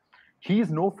work? He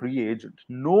is no free agent.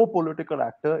 No political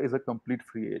actor is a complete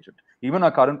free agent. Even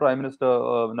our current Prime Minister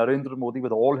Narendra Modi,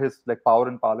 with all his like power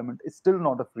in Parliament, is still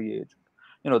not a free agent.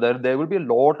 There will be a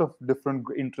lot of different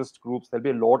interest groups. There'll be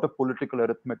a lot of political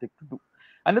arithmetic to do,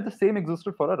 and the same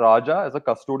existed for a Raja as a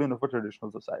custodian of a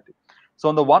traditional society. So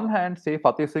on the one hand, say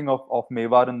Fateh Singh of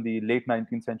Mewar in the late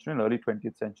 19th century and early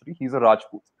 20th century, he's a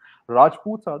Rajput.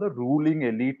 Rajputs are the ruling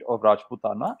elite of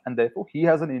Rajputana, and therefore he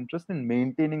has an interest in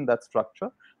maintaining that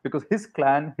structure because his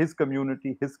clan, his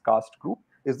community, his caste group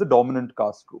is the dominant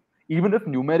caste group, even if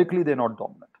numerically they're not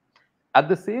dominant. At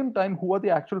the same time, who are the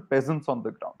actual peasants on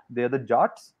the ground? They are the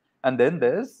Jats, And then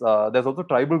there's also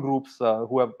tribal groups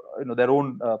who have their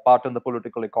own part in the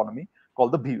political economy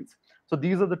called the Bhils. So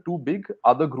these are the two big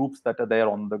other groups that are there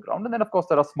on the ground. And then, of course,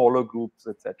 there are smaller groups,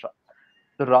 etc.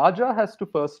 The Raja has to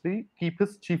firstly keep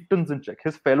his chieftains in check,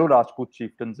 his fellow Rajput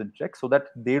chieftains in check, so that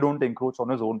they don't encroach on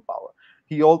his own power.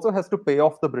 He also has to pay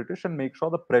off the British and make sure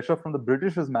the pressure from the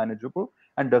British is manageable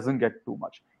and doesn't get too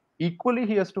much. Equally,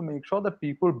 he has to make sure that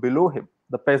people below him,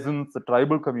 the peasants, the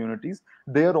tribal communities,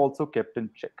 they are also kept in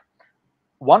check.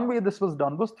 One way this was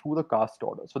done was through the caste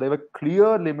order. So there were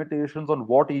clear limitations on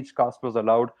what each caste was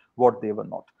allowed, what they were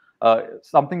not.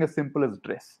 Something as simple as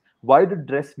dress. Why did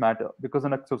dress matter? Because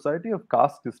in a society of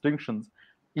caste distinctions,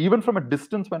 even from a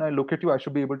distance, when I look at you, I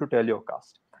should be able to tell your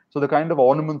caste. So the kind of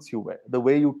ornaments you wear, the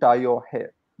way you tie your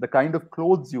hair, the kind of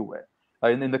clothes you wear.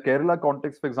 In the Kerala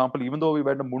context, for example, even though we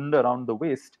wear the munda around the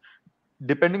waist,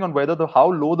 depending on whether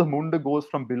how low the munda goes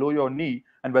from below your knee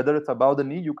and whether it's above the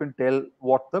knee, you can tell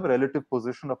what the relative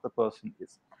position of the person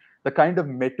is. The kind of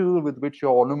metal with which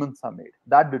your ornaments are made,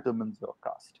 that determines your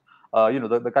caste.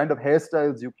 The kind of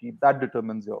hairstyles you keep, that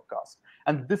determines your caste.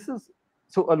 And this is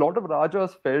so a lot of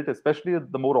Rajas felt, especially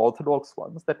the more orthodox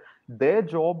ones, that their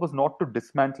job was not to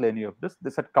dismantle any of this.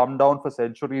 This had come down for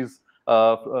centuries.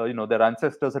 Their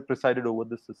ancestors had presided over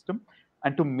this system.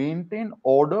 And to maintain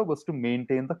order was to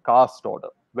maintain the caste order,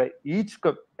 where each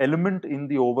element in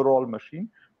the overall machine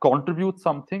contributes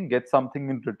something, gets something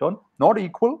in return. Not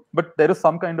equal, but there is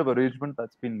some kind of arrangement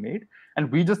that's been made.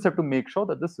 And we just have to make sure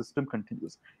that the system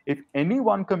continues. If any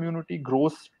one community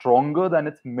grows stronger than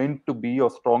it's meant to be or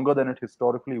stronger than it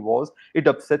historically was, it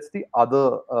upsets the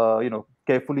other,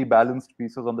 carefully balanced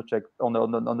pieces on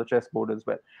the chessboard as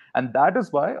well. And that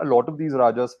is why a lot of these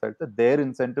Rajas felt that their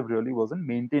incentive really wasn't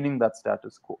maintaining that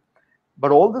status quo.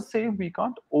 But all the same, we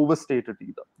can't overstate it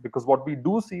either, because what we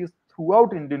do see is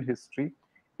throughout Indian history,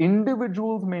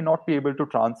 individuals may not be able to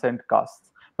transcend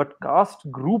castes, but caste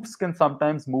groups can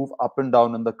sometimes move up and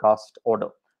down in the caste order.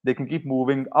 They can keep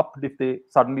moving up if they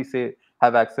suddenly say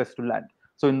have access to land.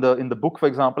 So in the book, for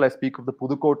example, I speak of the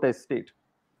Pudukkottai estate.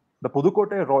 The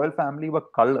Pudukkottai royal family were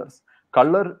Kallars.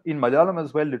 Kallar in Malayalam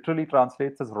as well literally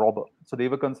translates as robber. So they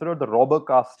were considered the robber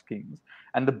caste kings.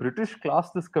 And the British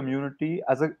classed this community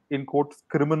as a, in quotes,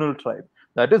 criminal tribe.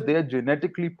 That is, they are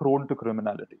genetically prone to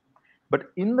criminality. But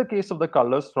in the case of the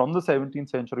Kallars from the 17th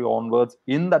century onwards,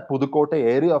 in that Pudukkottai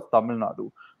area of Tamil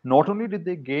Nadu, not only did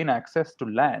they gain access to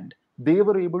land, they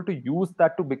were able to use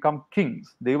that to become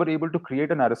kings. They were able to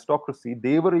create an aristocracy.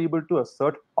 They were able to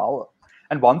assert power.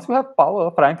 And once you have power,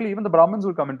 frankly, even the Brahmins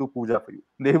will come and do puja for you.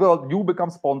 You become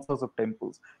sponsors of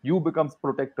temples. You become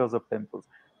protectors of temples.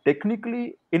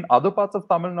 Technically, in other parts of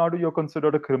Tamil Nadu, you're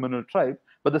considered a criminal tribe,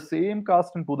 but the same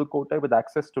caste in Pudukkottai with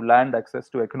access to land, access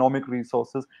to economic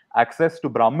resources, access to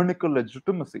Brahminical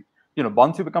legitimacy.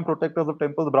 Once you become protectors of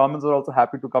temples, the Brahmins are also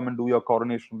happy to come and do your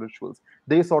coronation rituals.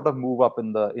 They sort of move up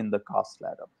in the caste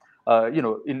ladder.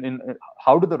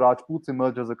 How do the Rajputs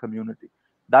emerge as a community?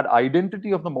 That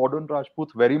identity of the modern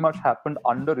Rajputs very much happened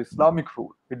under Islamic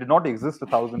rule. It did not exist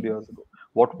 1,000 years ago.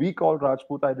 What we call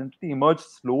Rajput identity emerged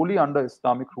slowly under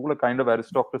Islamic rule, a kind of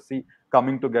aristocracy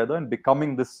coming together and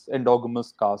becoming this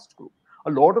endogamous caste group. A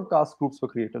lot of caste groups were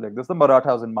created like this. The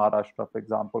Marathas in Maharashtra, for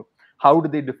example. How do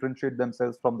they differentiate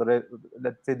themselves from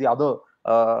let's say, the other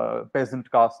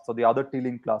peasant castes or the other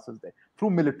tilling classes there? Through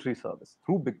military service,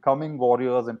 through becoming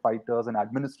warriors and fighters and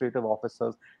administrative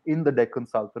officers in the Deccan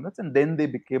Sultanates, and then they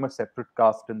became a separate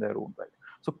caste in their own right.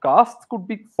 So castes could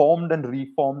be formed and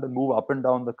reformed and move up and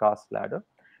down the caste ladder.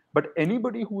 But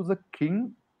anybody who's a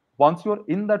king, once you're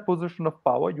in that position of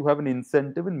power, you have an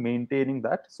incentive in maintaining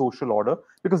that social order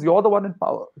because you're the one in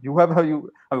power.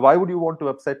 Why would you want to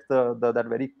upset that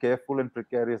very careful and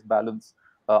precarious balance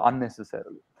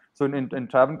unnecessarily? So in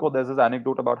Travancore, there's this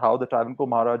anecdote about how the Travancore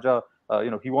Maharaja,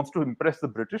 he wants to impress the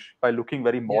British by looking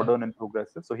very modern and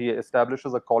progressive. So he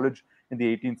establishes a college in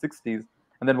the 1860s.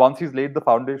 And then once he's laid the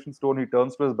foundation stone, he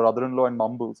turns to his brother-in-law and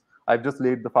mumbles, "I've just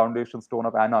laid the foundation stone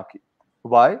of anarchy."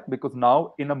 Why? Because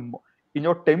now in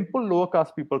your temple, lower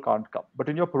caste people can't come. But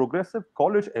in your progressive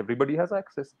college, everybody has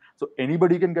access. So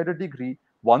anybody can get a degree.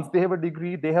 Once they have a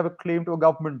degree, they have a claim to a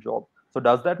government job. So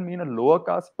does that mean a lower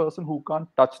caste person who can't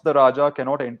touch the Raja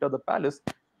cannot enter the palace?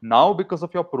 Now, because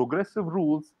of your progressive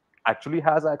rules, actually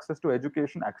has access to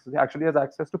education, actually has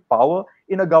access to power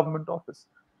in a government office.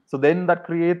 So then that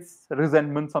creates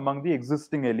resentments among the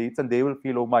existing elites, and they will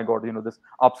feel, oh my God, this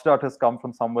upstart has come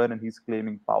from somewhere and he's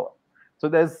claiming power. So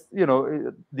there's,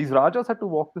 these Rajas had to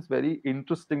walk this very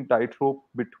interesting tightrope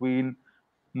between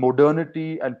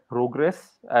modernity and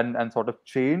progress and sort of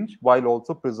change while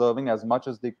also preserving as much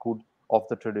as they could of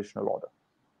the traditional order.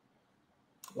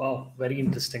 Wow, very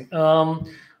interesting.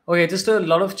 Okay, just a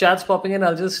lot of chats popping in.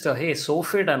 I'll just hey, so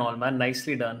fit and all, man.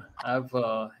 Nicely done. I've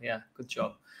yeah, good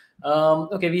job.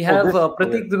 Okay, we Oh, have this.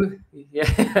 Pratik. Yeah,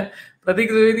 Pratik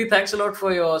Dwivedi. Thanks a lot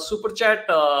for your super chat.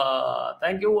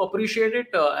 Thank you, appreciate it,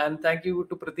 and thank you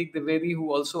to Pratik Dwivedi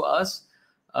who also asked,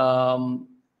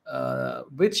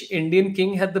 which Indian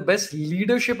king had the best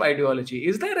leadership ideology?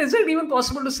 Is it even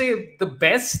possible to say the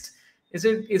best? Is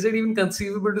it even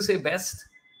conceivable to say best?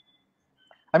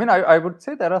 I mean, I would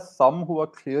say there are some who are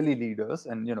clearly leaders,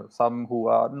 and some who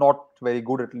are not very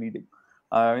good at leading.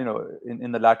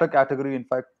 In the latter category, in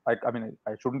fact, I mean,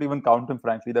 I shouldn't even count him.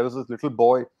 Frankly, there was this little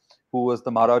boy who was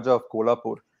the Maharaja of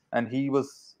Kolhapur, and he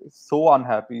was so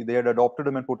unhappy. They had adopted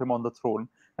him and put him on the throne,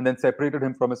 and then separated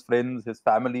him from his friends, his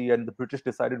family, and the British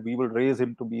decided we will raise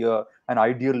him to be an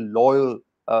ideal, loyal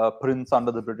prince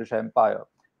under the British Empire.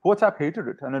 Poor chap hated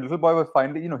it, and a little boy was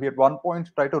finally, he at one point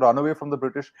tried to run away from the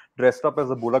British dressed up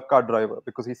as a bullock cart driver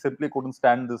because he simply couldn't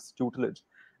stand this tutelage.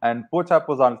 And poor chap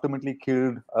was ultimately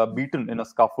killed, beaten in a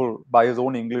scuffle by his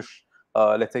own English,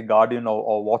 let's say, guardian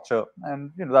or watcher,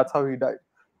 and that's how he died.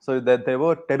 So that there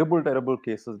were terrible, terrible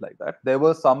cases like that. There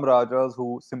were some Rajas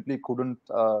who simply couldn't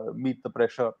meet the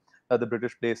pressure that the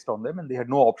British placed on them, and they had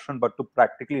no option but to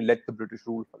practically let the British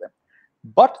rule for them.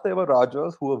 But there were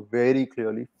Rajas who were very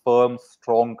clearly firm,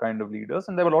 strong kind of leaders,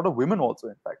 and there were a lot of women also,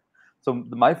 in fact. So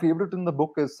my favorite in the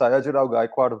book is Sayajirao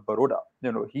Gaikwad of Baroda.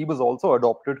 He was also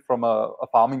adopted from a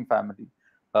farming family,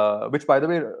 which, by the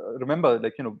way, remember,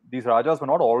 like these Rajas were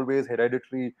not always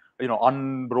hereditary,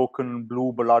 unbroken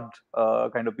blue blood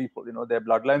kind of people. Their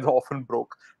bloodlines often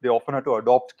broke. They often had to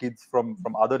adopt kids from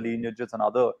other lineages and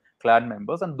other clan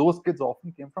members, and those kids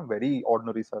often came from very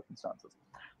ordinary circumstances.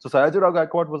 So Sayajirao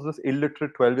Gaikwad was this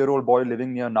illiterate 12-year-old boy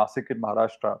living near Nasik in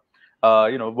Maharashtra,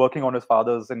 working on his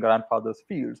father's and grandfather's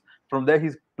fields. From there,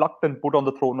 he's plucked and put on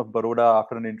the throne of Baroda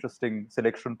after an interesting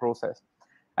selection process.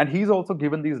 And he's also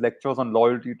given these lectures on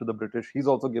loyalty to the British. He's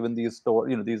also given these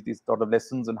sort of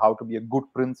lessons on how to be a good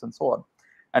prince and so on.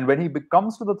 And when he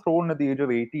comes to the throne at the age of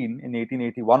 18 in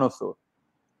 1881 or so,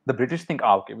 the British think,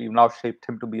 okay, we've now shaped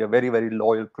him to be a very, very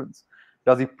loyal prince.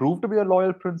 Does he prove to be a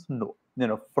loyal prince? No.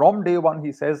 From day one,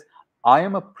 he says, I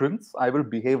am a prince. I will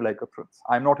behave like a prince.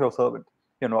 I'm not your servant.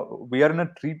 We are in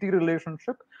a treaty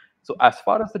relationship. So as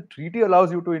far as the treaty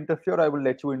allows you to interfere, I will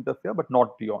let you interfere, but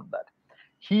not beyond that.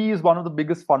 He is one of the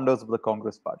biggest funders of the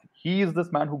Congress party. He is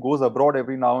this man who goes abroad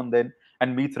every now and then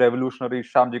and meets revolutionaries,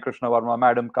 Shamji Krishna Varma,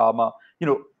 Madam Kama.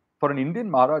 For an Indian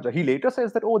Maharaja, he later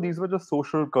says that, oh, these were just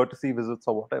social courtesy visits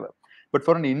or whatever. But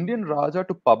for an Indian Raja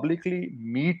to publicly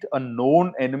meet a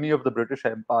known enemy of the British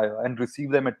Empire and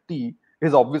receive them at tea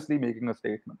is obviously making a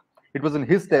statement. It was in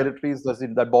his territories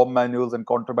that bomb manuals and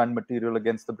contraband material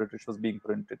against the British was being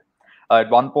printed. At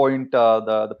one point,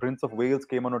 the Prince of Wales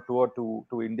came on a tour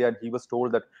to India, and he was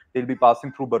told that they'll be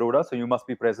passing through Baroda, so you must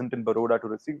be present in Baroda to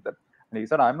receive them. And he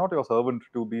said, I'm not your servant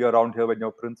to be around here when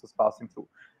your prince is passing through.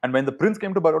 And when the prince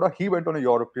came to Baroda, he went on a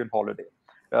European holiday.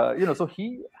 So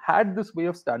he had this way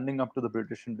of standing up to the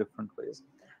British in different ways.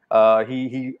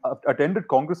 He attended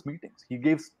Congress meetings. He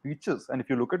gave speeches, and if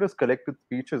you look at his collected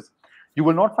speeches, you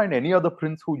will not find any other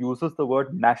prince who uses the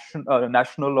word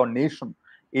national or nation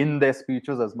in their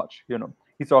speeches as much.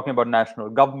 He's talking about national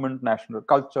government, national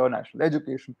culture, national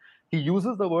education. He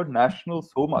uses the word national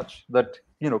so much that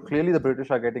clearly the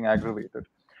British are getting aggravated.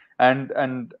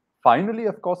 And finally,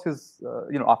 of course, his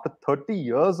after 30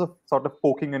 years of sort of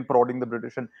poking and prodding the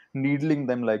British and needling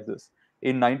them like this,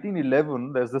 in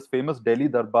 1911, there's this famous Delhi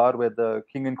Darbar where the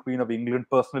King and Queen of England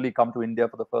personally come to India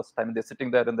for the first time, and they're sitting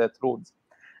there in their thrones.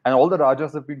 And all the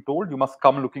Rajas have been told, you must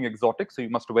come looking exotic, so you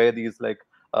must wear these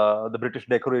the British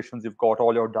decorations you've got,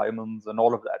 all your diamonds and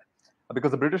all of that. Because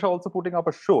the British are also putting up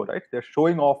a show, right? They're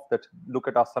showing off that, look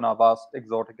at us and our vast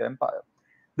exotic empire.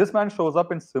 This man shows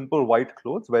up in simple white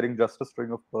clothes, wearing just a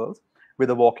string of pearls,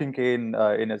 with a walking cane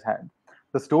in his hand.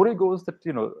 The story goes that,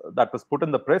 that was put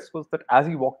in the press was that as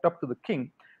he walked up to the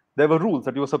king, there were rules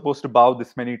that you were supposed to bow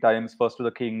this many times, first to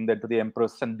the king, then to the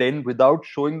empress, and then without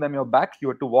showing them your back, you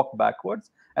had to walk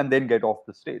backwards and then get off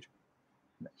the stage.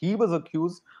 He was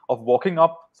accused of walking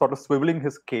up, sort of swiveling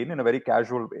his cane in a very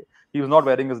casual way. He was not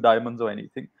wearing his diamonds or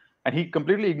anything. And he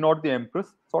completely ignored the empress,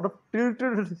 sort of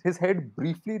tilted his head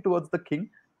briefly towards the king,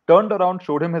 turned around,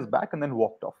 showed him his back, and then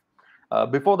walked off.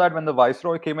 Before that, when the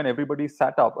viceroy came and everybody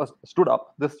stood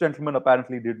up, this gentleman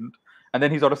apparently didn't. And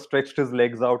then he sort of stretched his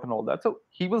legs out and all that. So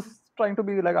he was trying to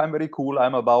be like, I'm very cool,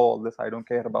 I'm above all this, I don't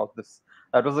care about this.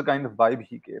 That was the kind of vibe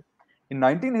he gave. In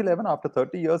 1911, after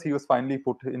 30 years, he was finally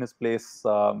put in his place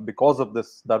because of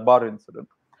this Darbar incident.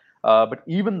 But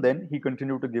even then, he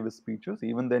continued to give his speeches.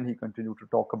 Even then, he continued to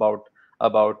talk about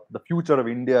about the future of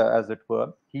India, as it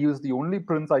were. He was the only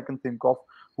prince I can think of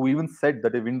who even said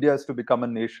that if India is to become a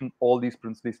nation, all these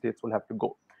princely states will have to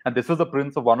go. And this is a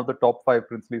prince of one of the top 5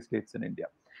 princely states in India.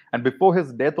 And before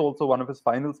his death, also, one of his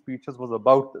final speeches was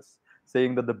about this,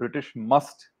 saying that the British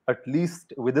must, at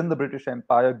least within the British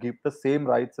Empire, give the same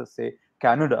rights as, say,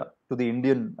 Canada to the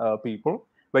Indian people,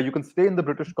 where you can stay in the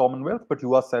British Commonwealth, but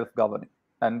you are self-governing.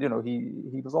 And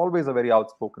he was always a very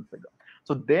outspoken figure.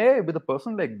 So there, with a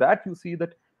person like that, you see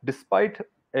that despite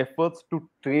efforts to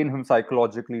train him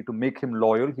psychologically, to make him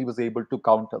loyal, he was able to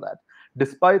counter that.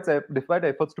 Despite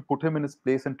efforts to put him in his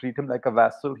place and treat him like a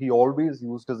vassal, he always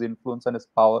used his influence and his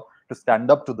power to stand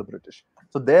up to the British.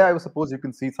 So there, I suppose you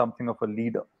can see something of a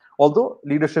leader. Although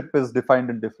leadership is defined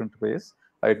in different ways,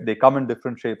 right? They come in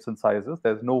different shapes and sizes.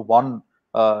 There's no one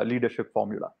leadership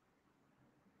formula.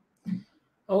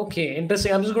 Okay,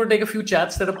 interesting. I'm just going to take a few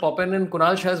chats that are popping in.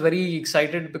 Kunal Shah is very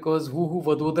excited because who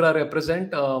Vadodara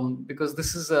represent, because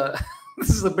this is this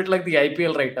is a bit like the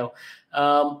IPL right now.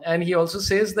 And he also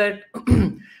says that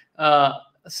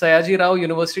Sayaji Rao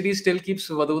University still keeps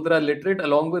Vadodara literate,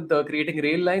 along with creating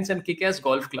rail lines and kick-ass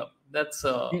golf club. That's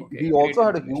okay. He also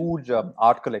had a huge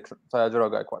art collection, Sayaji Rao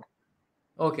Gaikwad.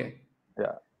 Okay.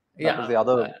 Yeah. That was the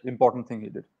other important thing he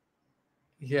did.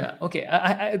 Yeah. Okay.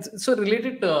 So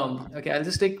related. Okay, I'll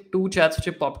just take 2 chats which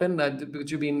have popped in, which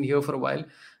have been here for a while.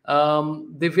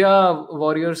 Divya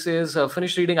Warrior says,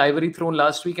 finished reading Ivory Throne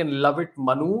last week and love it,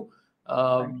 Manu.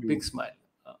 Big smile.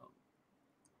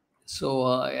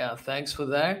 Yeah, thanks for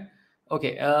that.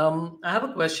 Okay. I have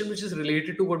a question which is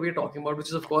related to what we're talking about, which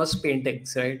is of course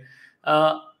paintings, right?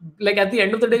 Like at the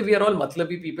end of the day, we are all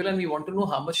matlabi people and we want to know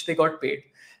how much they got paid.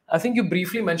 I think you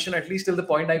briefly mentioned, at least till the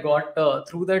point I got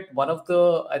through, that one of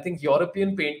the, I think,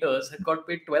 European painters had got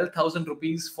paid 12,000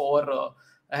 rupees for,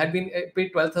 had been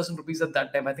paid 12,000 rupees at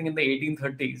that time, I think in the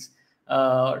 1830s,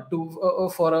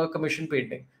 for a commission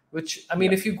painting. Which, I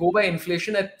mean, if you go by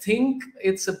inflation, I think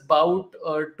it's about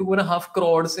 2.5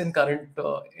 crores in current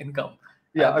income.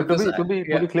 Yeah, to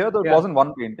be clear, though, it wasn't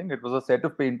one painting. It was a set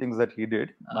of paintings that he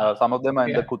did. Some of them are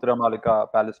in the Kutra Malika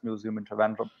Palace Museum in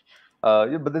Trivandrum.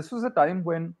 But this was a time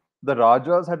when the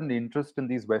Rajas had an interest in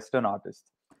these Western artists.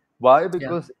 Why?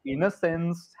 Because in a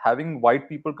sense, having white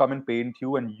people come and paint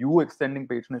you and you extending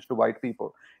patronage to white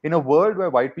people, in a world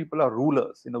where white people are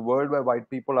rulers, in a world where white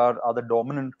people are the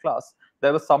dominant class,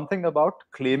 there was something about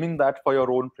claiming that for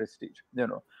your own prestige.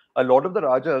 A lot of the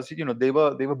Rajas, they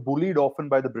were bullied often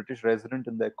by the British resident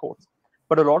in their courts.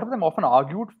 But a lot of them often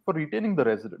argued for retaining the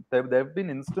resident. There have been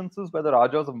instances where the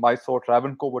Rajas of Mysore,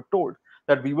 Travancore were told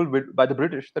that by the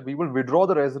British, that we will withdraw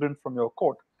the resident from your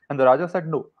court. And the Raja said,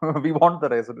 no, we want the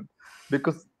resident.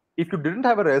 Because if you didn't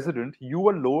have a resident, you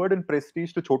were lowered in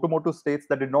prestige to choto-moto states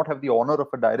that did not have the honor of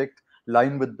a direct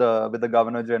line with the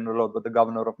Governor General or with the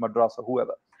Governor of Madras or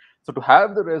whoever. So to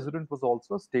have the resident was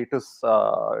also a status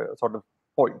sort of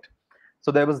point.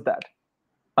 So there was that.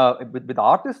 With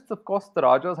artists, of course, the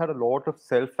Rajas had a lot of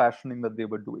self-fashioning that they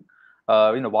were doing.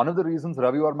 One of the reasons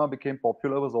Ravi Varma became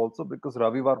popular was also because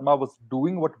Ravi Varma was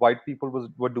doing what white people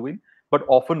were doing, but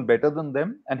often better than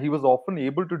them, and he was often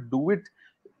able to do it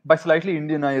by slightly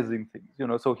Indianizing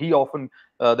things. So he often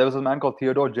there was a man called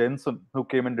Theodore Jensen who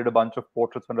came and did a bunch of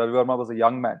portraits when Ravi Varma was a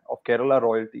young man of Kerala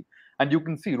royalty, and you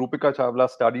can see Rupika Chawla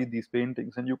studied these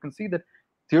paintings, and you can see that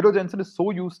Theodore Jensen is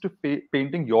so used to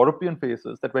painting European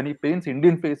faces that when he paints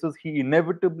Indian faces, he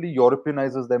inevitably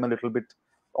Europeanizes them a little bit,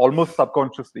 almost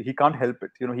subconsciously. He can't help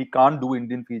it. He can't do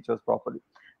Indian features properly.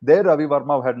 There, Ravi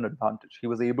Varma had an advantage. He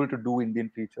was able to do Indian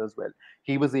features well.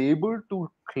 He was able to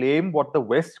claim what the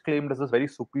West claimed as a very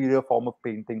superior form of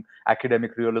painting,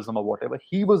 academic realism or whatever.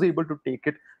 He was able to take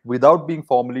it without being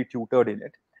formally tutored in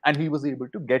it. And he was able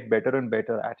to get better and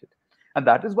better at it. And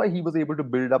that is why he was able to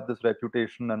build up this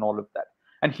reputation and all of that.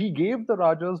 And he gave the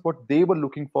Rajas what they were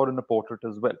looking for in a portrait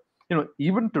as well.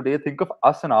 Even today, think of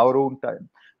us in our own time.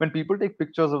 When people take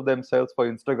pictures of themselves for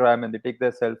Instagram and they take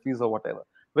their selfies or whatever,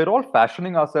 we're all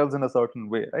fashioning ourselves in a certain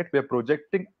way, right? We're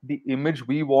projecting the image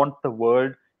we want the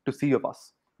world to see of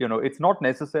us. It's not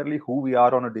necessarily who we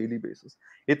are on a daily basis.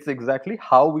 It's exactly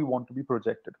how we want to be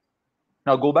projected.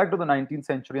 Now, go back to the 19th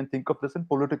century and think of this in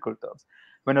political terms.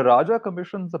 When a Raja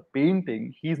commissions a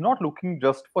painting, he's not looking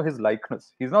just for his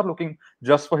likeness. He's not looking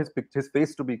just for his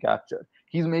face to be captured.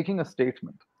 He's making a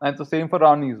statement. And it's the same for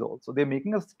Ranis also. They're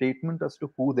making a statement as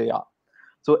to who they are.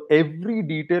 So every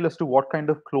detail as to what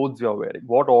kind of clothes you're wearing,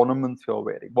 what ornaments you're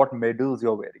wearing, what medals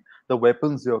you're wearing, the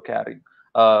weapons you're carrying,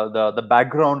 the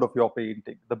background of your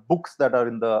painting, the books that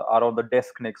are on the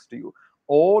desk next to you,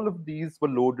 all of these were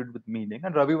loaded with meaning,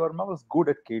 and Ravi Varma was good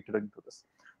at catering to this.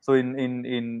 So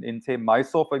in say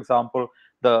Mysore, for example,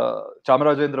 the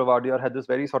Chamarajendra Vadiyar had this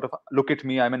very sort of, look at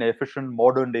me, I'm an efficient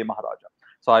modern day Maharaja.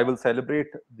 So I will celebrate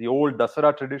the old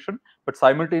Dasara tradition, but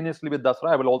simultaneously with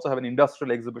Dasara, I will also have an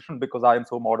industrial exhibition because I am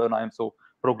so modern, I am so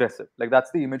progressive. Like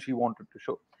that's the image he wanted to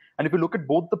show. And if you look at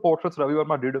both the portraits Ravi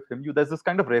Verma did of him, there's this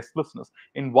kind of restlessness.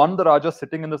 In one, the Raja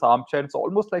sitting in this armchair, it's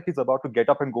almost like he's about to get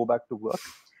up and go back to work.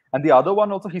 And the other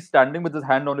one also, he's standing with his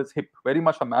hand on his hip, very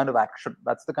much a man of action.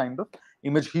 That's the kind of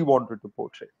image he wanted to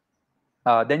portray.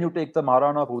 Then you take the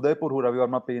Maharana of Udaipur, who Ravi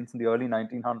Verma paints in the early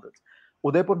 1900s.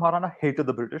 Udaipur Maharana hated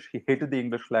the British. He hated the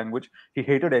English language. He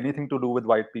hated anything to do with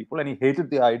white people, and he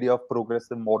hated the idea of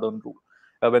progressive modern rule.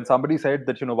 When somebody said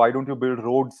that, why don't you build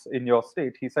roads in your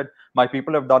state? He said, my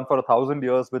people have done for 1,000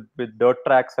 years with dirt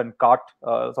tracks and cart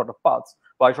sort of paths.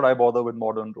 Why should I bother with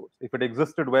modern roads? If it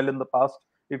existed well in the past,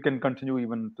 it can continue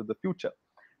even to the future.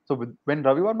 So when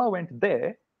Ravi Verma went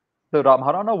there, the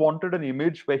Maharana wanted an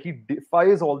image where he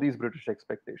defies all these British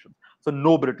expectations. So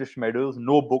no British medals,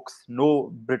 no books,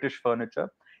 no British furniture.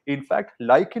 In fact,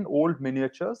 like in old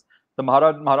miniatures, the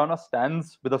Maharana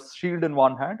stands with a shield in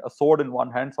one hand, a sword in one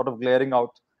hand, sort of glaring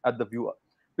out at the viewer.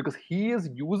 Because he is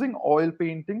using oil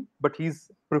painting, but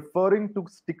he's preferring to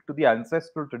stick to the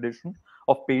ancestral tradition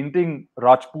of painting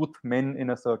Rajput men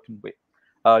in a certain way.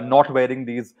 Not wearing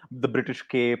the British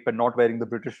cape and not wearing the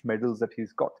British medals that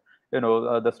he's got.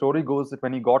 The story goes that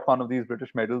when he got one of these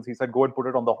British medals, he said, go and put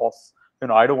it on the horse.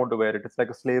 I don't want to wear it. It's like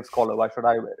a slave's collar. Why should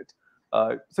I wear it?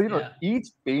 Each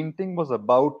painting was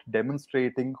about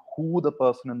demonstrating who the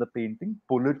person in the painting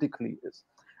politically is.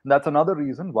 And that's another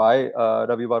reason why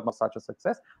Ravi Verma was such a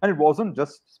success. And it wasn't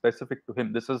just specific to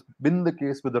him. This has been the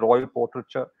case with the royal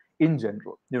portraiture in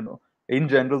general. In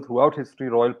general, throughout history,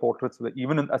 royal portraits were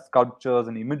even as sculptures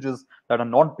and images that are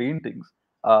not paintings.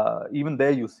 Even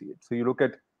there you see it. So you look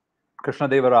at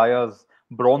Krishnadevaraya's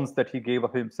bronze that he gave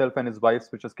of himself and his wives,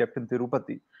 which is kept in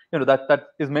Tirupati. That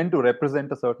is meant to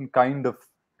represent a certain kind of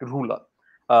ruler.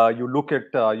 You look at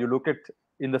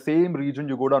in the same region.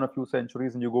 You go down a few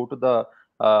centuries and you go to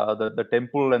the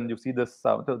temple and you see this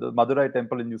the Madurai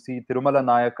temple and you see Tirumala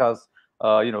Nayaka's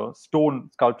stone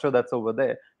sculpture that's over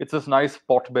there. It's this nice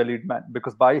pot-bellied man,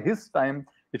 because by his time,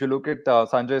 if you look at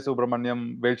Sanjay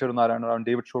Subramaniam, Velcheru Narayana, and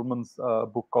David Schulman's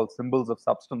book called Symbols of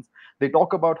Substance, they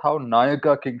talk about how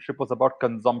Nayaka kingship was about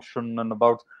consumption and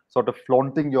about sort of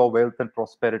flaunting your wealth and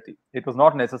prosperity. It was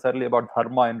not necessarily about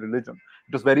dharma and religion.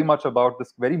 It was very much about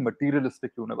this very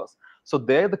materialistic universe. So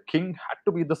there, the king had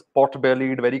to be this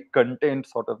pot-bellied, very content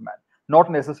sort of man.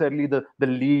 Not necessarily the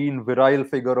lean, virile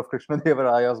figure of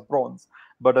Krishnadevaraya's bronze,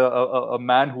 but a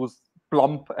man who's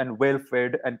plump and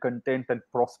well-fed and content and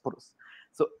prosperous.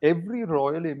 So every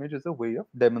royal image is a way of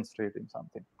demonstrating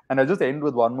something. And I'll just end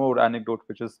with one more anecdote,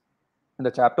 which is in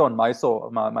the chapter on Mysore.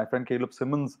 My friend Caleb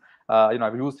Simmons,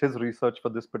 I've used his research for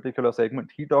this particular segment.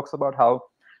 He talks about how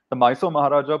the Mysore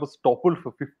Maharaja was toppled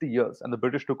for 50 years, and the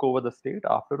British took over the state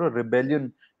after a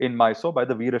rebellion in Mysore by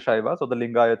the Veerashaivas, or the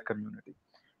Lingayat community.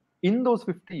 In those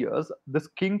 50 years, this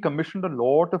king commissioned a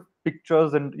lot of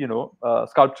pictures and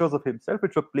sculptures of himself,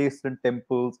 which were placed in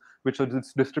temples, which were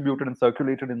distributed and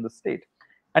circulated in the state.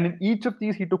 And in each of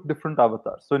these, he took different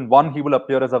avatars. So in one, he will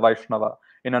appear as a Vaishnava.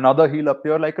 In another, he'll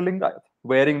appear like a Lingayat,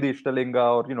 wearing the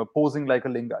Ishtalinga or posing like a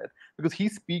Lingayat, because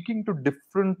he's speaking to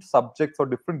different subjects or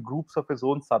different groups of his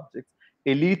own subjects,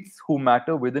 elites who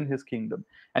matter within his kingdom.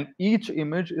 And each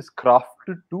image is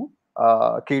crafted to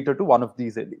cater to one of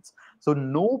these elites. So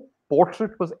no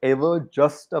portrait was ever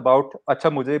just about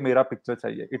acha mujhe mera picture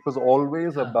chahiye. It was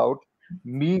always about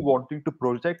me wanting to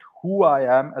project who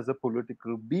I am as a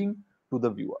political being to the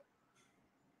viewer.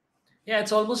 Yeah,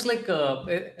 it's almost like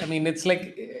it's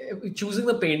like choosing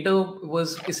the painter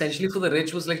was essentially, for the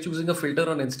rich, was like choosing a filter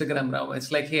on Instagram now.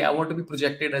 It's like, hey, I want to be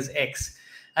projected as X.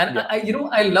 And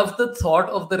I love the thought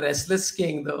of the restless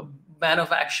king, the man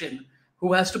of action,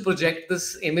 who has to project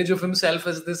this image of himself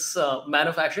as this man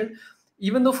of action.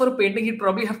 Even though for a painting, he'd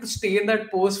probably have to stay in that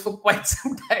pose for quite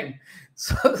some time.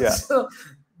 So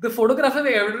the photographic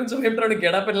evidence of him trying to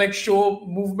get up and like show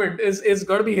movement is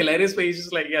got to be hilarious. But he's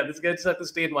just like, yeah, this guy just had to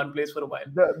stay in one place for a while.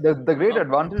 The great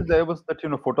advantage there was that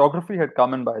photography had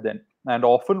come in by then, and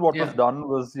often what was done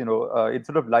was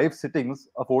instead of live sittings,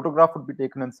 a photograph would be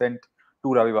taken and sent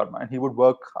to Ravi Verma, and he would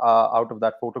work out of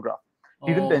that photograph.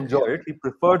 He didn't enjoy it. He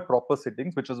preferred proper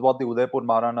sittings, which is what the Udaipur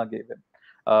Maharana gave him.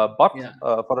 But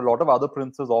for a lot of other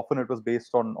princes, often it was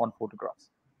based on photographs.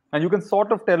 And you can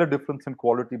sort of tell a difference in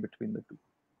quality between the two.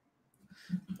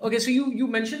 Okay, so you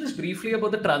mentioned this briefly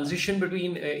about the transition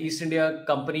between East India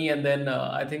Company and then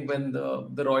I think when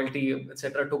the royalty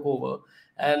etc. took over,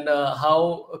 and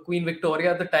how Queen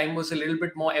Victoria at the time was a little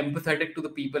bit more empathetic to the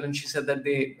people, and she said that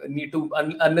they need to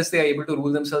unless they are able to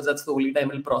rule themselves, that's the only time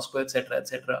it'll prosper, etc.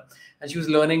 etc. And she was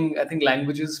learning, I think,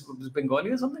 languages, Bengali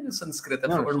or something, or Sanskrit. I've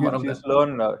No, forgotten one of she them. used to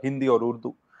learn Hindi or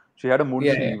Urdu. She had a Yeah,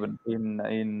 munshi yeah. even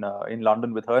in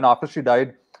London with her, and after she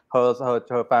died,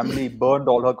 her family burned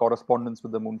all her correspondence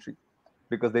with the munshi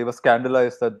because they were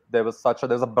scandalized that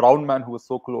there's a brown man who was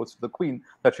so close to the queen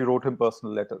that she wrote him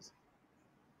personal letters.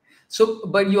 So,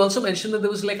 but you also mentioned that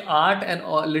there was like art and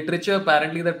literature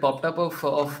apparently that popped up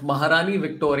of Maharani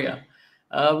Victoria,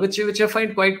 which I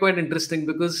find quite interesting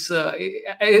because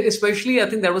especially I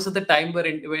think that was at the time where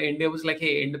India was like,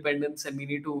 hey, independence and we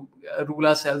need to rule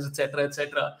ourselves, etc.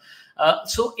 etc.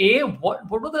 So, what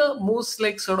were the most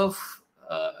like sort of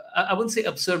I wouldn't say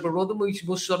absurd, but what were the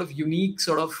most sort of unique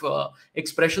sort of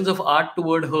expressions of art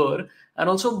toward her? And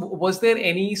also, was there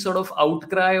any sort of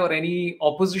outcry or any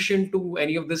opposition to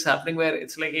any of this happening where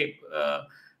it's like, hey,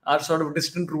 our sort of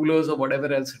distant rulers or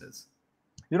whatever else it is?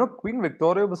 You know, Queen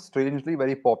Victoria was strangely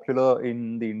very popular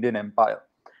in the Indian Empire.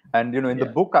 And, you know, in the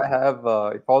Yeah. book, I have,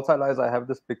 if False Allies, I have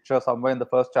this picture somewhere in the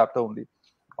first chapter only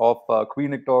of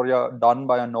Queen Victoria done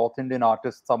by a North Indian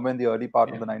artist somewhere in the early part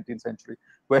of Yeah. the 19th century,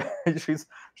 where she's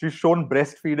shown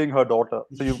breastfeeding her daughter.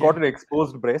 So you've Yeah. got an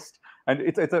exposed breast, and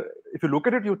it's a if you look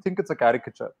at it, you think it's a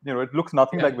caricature. You know, it looks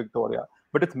nothing Yeah. like Victoria,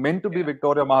 but it's meant to be Yeah.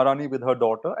 Victoria Maharani with her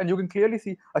daughter, and you can clearly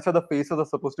see. Actually, the faces are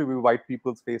supposed to be white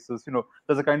people's faces. You know,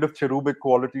 there's a kind of cherubic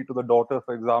quality to the daughter,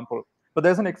 for example. But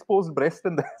there's an exposed breast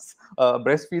and there's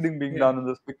breastfeeding being Yeah. done in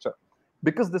this picture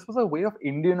because this was a way of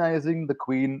Indianizing the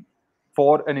queen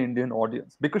for an Indian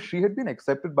audience because she had been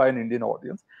accepted by an Indian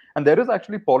audience. And there is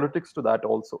actually politics to that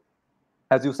also.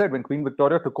 As you said, when Queen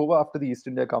Victoria took over after the East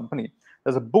India Company,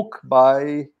 there's a book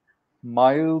by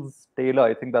Miles Taylor,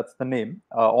 I think that's the name,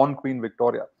 on Queen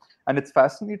Victoria. And it's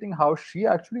fascinating how she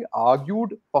actually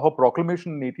argued for her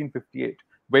proclamation in 1858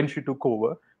 when she took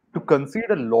over to concede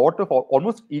a lot of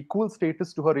almost equal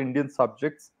status to her Indian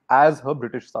subjects as her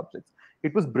British subjects.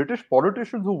 It was British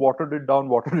politicians who watered it down,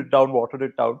 watered it down, watered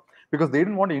it down, because they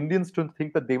didn't want Indians to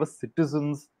think that they were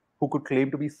citizens who could claim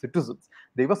to be citizens.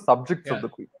 They were subjects of Yeah. the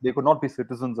queen. They could not be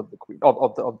citizens of the queen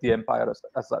of the empire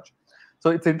as such.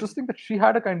 So it's interesting that she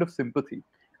had a kind of sympathy.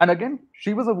 And again,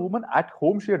 she was a woman at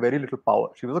home. She had very little power.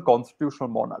 She was a constitutional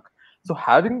monarch. So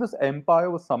having this empire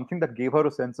was something that gave her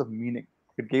a sense of meaning.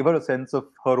 It gave her a sense of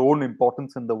her own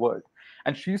importance in the world.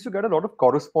 And she used to get a lot of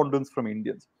correspondence from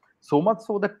Indians. So much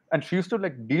so that, and she used to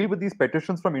like deal with these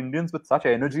petitions from Indians with such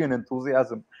energy and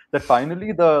enthusiasm that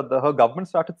finally her government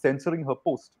started censoring her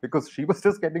post because she was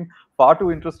just getting far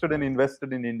too interested and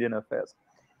invested in Indian affairs.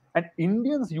 And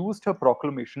Indians used her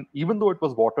proclamation, even though it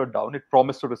was watered down. It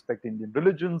promised to respect Indian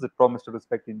religions, it promised to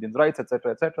respect Indian rights,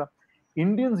 etc., etc.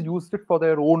 Indians used it for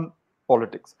their own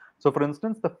politics. So, for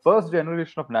instance, the first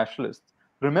generation of nationalists,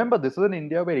 remember, this is an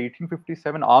India where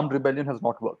 1857 armed rebellion has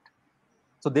not worked.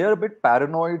 So they are a bit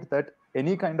paranoid that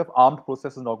any kind of armed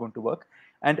process is not going to work.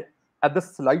 And at the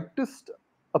slightest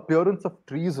appearance of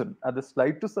treason, at the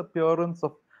slightest appearance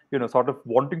of, you know, sort of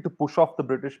wanting to push off the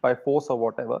British by force or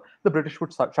whatever, the British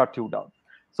would shut you down.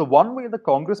 So one way the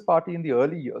Congress party in the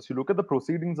early years, you look at the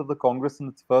proceedings of the Congress in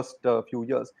its first few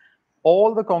years,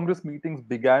 all the Congress meetings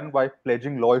began by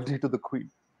pledging loyalty to the Queen.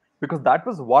 Because that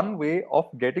was one way of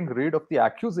getting rid of the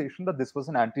accusation that this was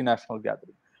an anti national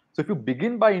gathering. So if you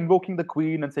begin by invoking the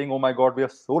Queen and saying, oh my God, we are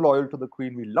so loyal to the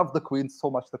Queen, we love the Queen so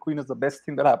much, the Queen is the best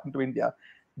thing that happened to India,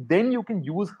 then you can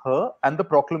use her and the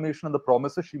proclamation and the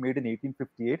promises she made in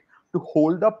 1858 to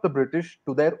hold up the British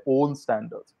to their own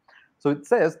standards. So it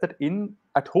says that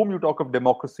at home you talk of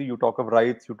democracy, you talk of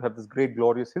rights, you have this great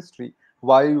glorious history.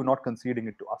 Why are you not conceding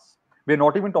it to us? We're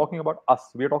not even talking about us.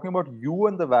 We're talking about you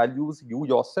and the values you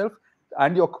yourself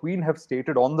and your queen have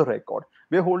stated on the record.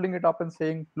 We're holding it up and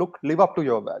saying, look, live up to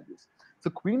your values. So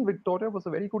Queen Victoria was a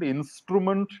very good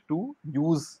instrument to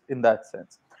use in that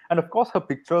sense. And of course, her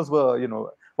pictures were, you know,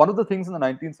 one of the things in the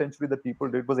 19th century that people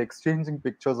did was exchanging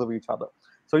pictures of each other.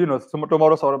 So, you know,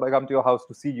 tomorrow, Sorabh, I come to your house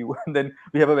to see you, and then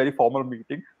we have a very formal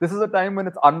meeting. This is a time when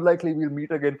it's unlikely we'll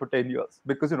meet again for 10 years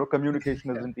because, you know,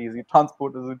 communication Yeah. isn't easy,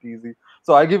 transport isn't easy.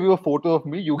 So I give you a photo of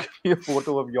me, you give me a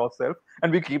photo of yourself,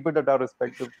 and we keep it at our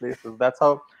respective places. That's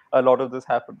how a lot of this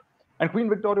happened. And Queen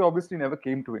Victoria obviously never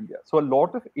came to India. So a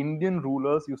lot of Indian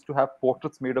rulers used to have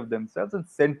portraits made of themselves and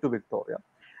sent to Victoria.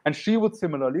 And she would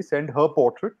similarly send her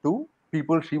portrait to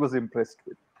people she was impressed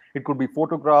with. It could be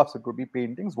photographs, it could be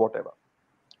paintings, whatever.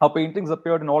 Her paintings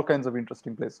appeared in all kinds of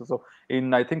interesting places. So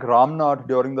in, I think, Ramnad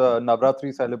during the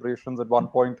Navratri celebrations at one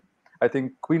point, I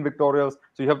think Queen Victoria's,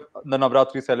 so you have the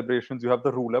Navratri celebrations, you have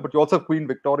the ruler, but you also have Queen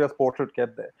Victoria's portrait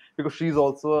kept there because she's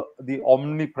also the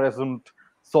omnipresent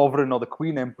sovereign or the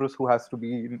Queen Empress who has to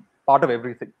be part of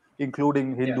everything,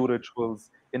 including Hindu rituals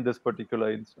in this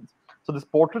particular instance. So this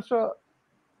portraiture,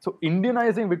 so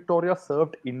Indianizing Victoria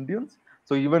served Indians.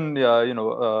 So even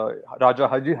Raja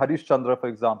Harish Chandra, for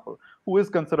example, who is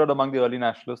considered among the early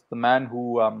nationalists, the man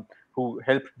who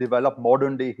helped develop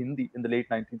modern day Hindi in the late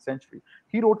 19th century,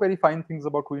 he wrote very fine things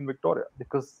about Queen Victoria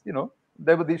because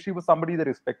she was somebody they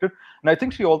respected, and I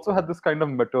think she also had this kind of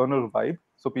maternal vibe.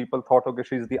 So people thought, okay,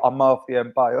 she's the Amma of the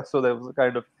empire, so there was a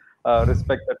kind of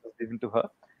respect that was given to her.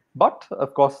 But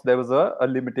of course, there was a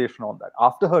limitation on that.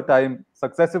 After her time,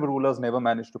 successive rulers never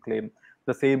managed to claim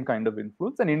the same kind of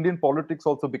influence, and Indian politics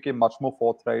also became much more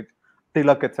forthright.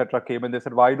 Tilak, etc., came and they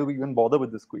said, "Why do we even bother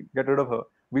with this queen? Get rid of her.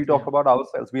 We talk about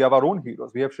ourselves. We have our own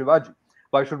heroes. We have Shivaji.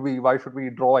 Why should we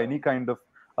draw any kind of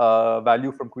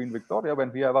value from Queen Victoria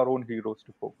when we have our own heroes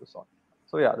to focus on?"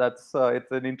 So yeah, that's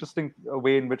it's an interesting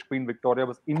way in which Queen Victoria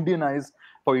was Indianized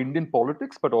for Indian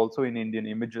politics, but also in Indian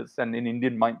images and in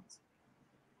Indian minds.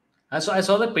 I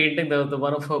saw the painting, the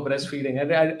one of her breastfeeding.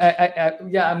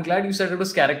 Yeah, I'm glad you said it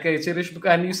was caricaturish,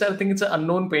 and you said I think it's an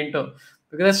unknown painter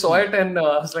because I saw it and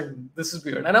I was like, this is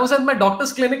weird. And I was at my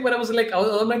doctor's clinic where I was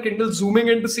on my Kindle zooming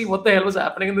in to see what the hell was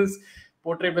happening in this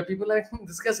portrait. Where people were like,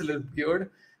 this guy's a little weird.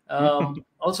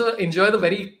 Also, enjoy the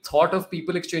very thought of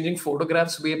people exchanging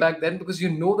photographs way back then because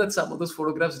that some of those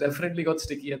photographs definitely got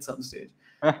sticky at some stage.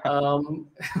 Well,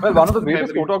 one of the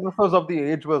greatest photographers of the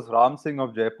age was Ram Singh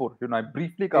of Jaipur. I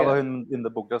briefly cover him in the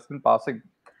book, just in passing.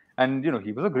 And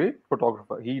he was a great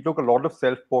photographer. He took a lot of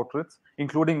self-portraits,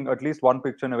 including at least one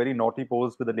picture in a very naughty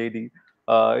pose with a lady.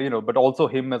 But also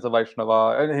him as a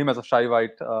Vaishnava and him as a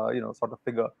Shaivite, sort of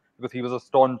figure, because he was a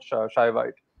staunch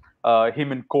Shaivite.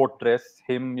 Him in court dress,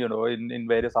 him, in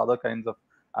various other kinds of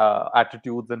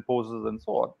attitudes and poses and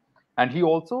so on. And he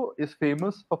also is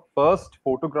famous for first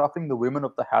photographing the women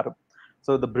of the harem.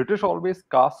 So the British always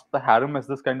cast the harem as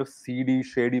this kind of seedy,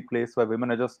 shady place where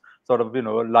women are just sort of,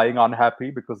 lying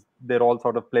unhappy because they're all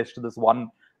sort of pledged to this one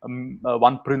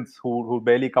prince who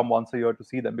barely come once a year to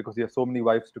see them because he has so many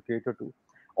wives to cater to.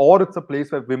 Or it's a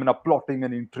place where women are plotting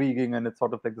and intriguing and it's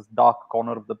sort of like this dark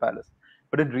corner of the palace.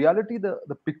 But in reality, the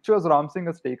pictures Ram Singh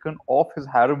has taken of his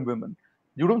harem women,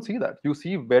 you don't see that. You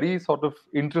see very sort of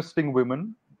interesting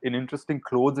women in interesting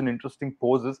clothes and interesting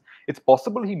poses. It's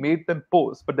possible he made them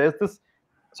pose, but there's this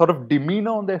sort of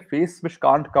demeanor on their face which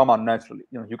can't come unnaturally.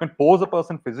 You can pose a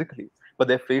person physically, but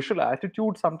their facial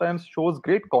attitude sometimes shows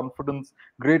great confidence,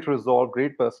 great resolve,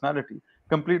 great personality,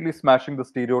 completely smashing the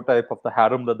stereotype of the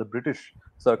harem that the British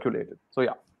circulated. So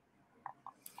yeah.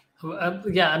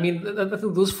 I mean,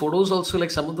 those photos also,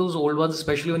 like some of those old ones,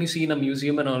 especially when you see in a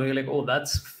museum and all, you're like, oh,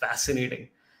 that's fascinating.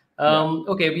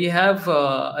 Okay, we have,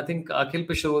 I think Akhil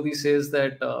Pisharodi says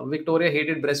that Victoria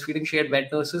hated breastfeeding. She had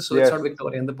wet nurses, so it's not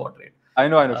Victoria in the portrait. I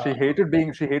know. She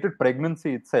hated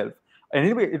pregnancy itself.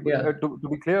 Anyway, to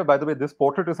be clear, by the way, this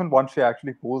portrait isn't one she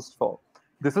actually posed for.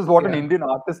 This is what an Indian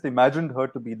artist imagined her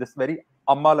to be, this very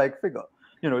Amma-like figure.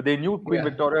 They knew Queen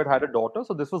Victoria had a daughter,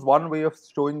 so this was one way of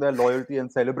showing their loyalty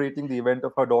and celebrating the event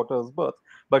of her daughter's birth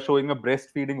by showing a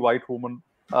breastfeeding white woman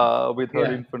with her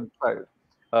infant child.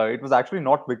 It was actually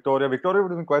not Victoria. Victoria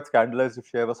would have been quite scandalized if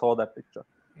she ever saw that picture.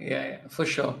 Yeah, for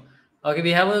sure. Okay,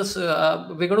 we're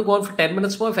going to go on for 10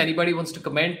 minutes more. If anybody wants to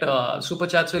comment, super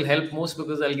chats will help most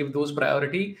because I'll give those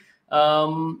priority.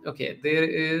 Sagar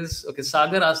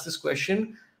asked this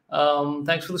question.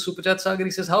 Thanks for the super chat, Sagar.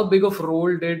 He says, how big of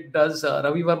role does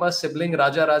Ravi Verma's sibling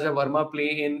Raja Verma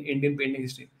play in Indian painting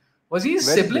history? Was he a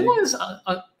sibling or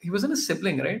he wasn't a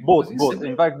sibling, right? Both.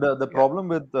 In fact, the problem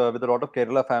with a lot of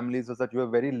Kerala families is that you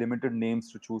have very limited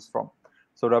names to choose from.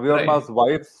 So Ravi Verma's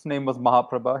wife's name was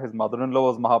Mahaprabha, his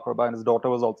mother-in-law was Mahaprabha, and his daughter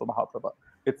was also Mahaprabha.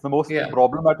 It's the most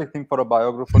problematic thing for a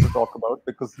biographer to talk about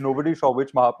because nobody's sure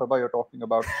which Mahaprabha you're talking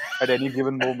about at any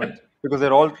given moment because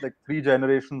they're all like 3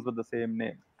 generations with the same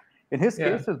name. In his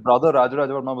case, his brother Raja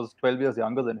Verma was 12 years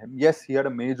younger than him. Yes, he had a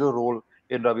major role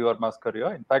in Ravi Verma's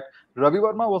career. In fact, Ravi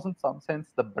Verma was in some sense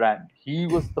the brand. He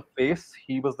was the face.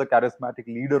 He was the charismatic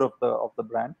leader of the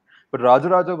brand. But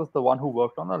Raja was the one who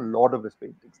worked on a lot of his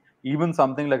paintings. Even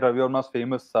something like Ravi Verma's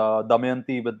famous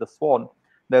Damayanti with the swan.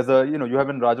 There's you have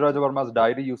in Raja Verma's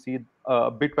diary, you see a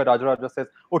bit where Raja says,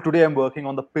 "Oh, today I'm working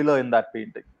on the pillar in that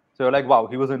painting." So you're like, wow,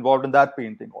 he was involved in that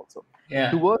painting also. Yeah.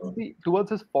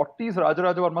 Towards his 40s, Raja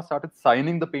Verma started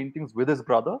signing the paintings with his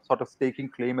brother, sort of staking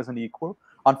claim as an equal.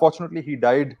 Unfortunately, he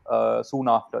died soon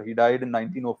after. He died in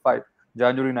 1905,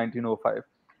 January 1905.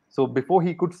 So before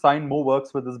he could sign more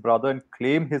works with his brother and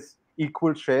claim his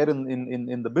equal share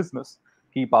in the business,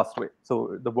 he passed away.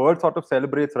 So the world sort of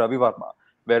celebrates Ravi Varma,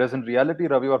 whereas in reality,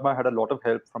 Ravi Varma had a lot of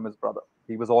help from his brother.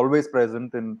 He was always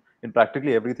present in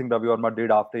practically everything Ravi Varma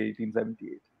did after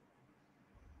 1878.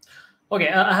 Okay,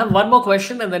 I have one more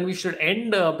question and then we should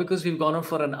end because we've gone on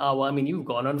for an hour. I mean, you've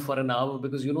gone on for an hour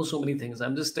because you know so many things.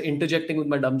 I'm just interjecting with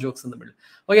my dumb jokes in the middle.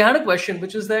 Okay, I had a question,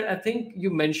 which is that I think you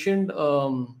mentioned,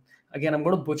 again, I'm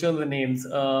going to butcher the names.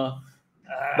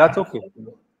 That's okay.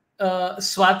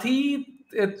 Swathi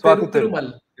Swati Tirunal.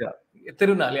 Tirumal. Yeah.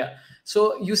 Tirunal, yeah.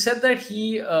 So you said that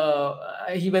he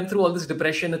went through all this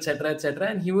depression, etc.,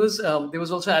 and he was there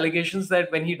was also allegations that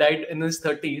when he died in his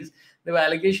 30s, there were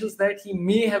allegations that he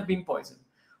may have been poisoned.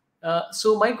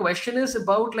 So my question is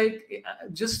about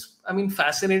just I mean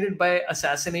fascinated by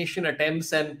assassination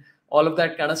attempts and all of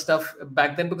that kind of stuff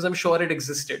back then because I'm sure it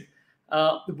existed.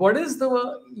 What is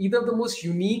the either the most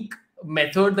unique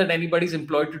method that anybody's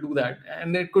employed to do that,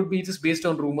 and it could be just based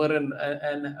on rumor and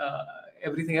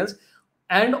everything else,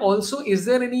 and also is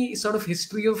there any sort of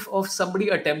history of somebody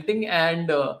attempting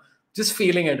and just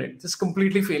failing at it, just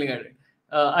completely failing at it?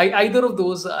 Either of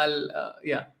those I'll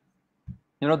yeah.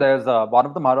 There's one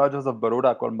of the Maharajas of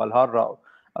Baroda called Malhar Rao,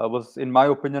 was, in my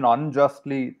opinion,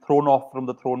 unjustly thrown off from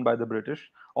the throne by the British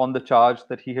on the charge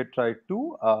that he had tried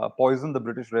to poison the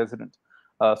British resident.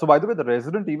 So, by the way, the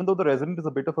resident, even though the resident is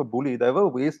a bit of a bully, there were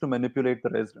ways to manipulate the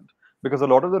resident because a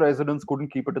lot of the residents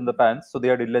couldn't keep it in the pants. So, they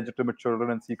had illegitimate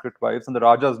children and secret wives, and the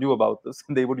Rajas knew about this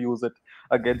and they would use it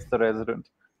against the resident.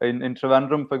 In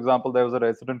Trivandrum, for example, there was a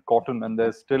resident cotton, and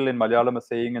there's still in Malayalam a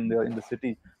saying in the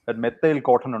city that "Mettail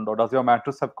cotton undo." Does your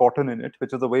mattress have cotton in it?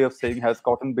 Which is a way of saying, has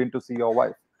cotton been to see your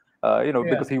wife? Yeah.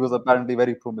 Because he was apparently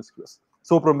very promiscuous.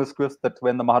 So promiscuous that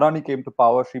when the Maharani came to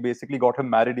power, she basically got him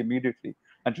married immediately.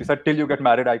 And she said, till you get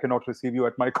married, I cannot receive you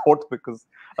at my court because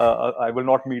I will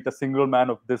not meet a single man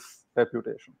of this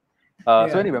reputation.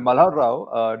 So anyway, Malhar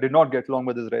Rao did not get along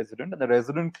with his resident, and the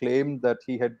resident claimed that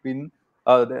he had been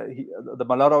the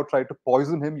Malhar Rao tried to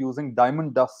poison him using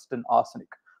diamond dust and arsenic.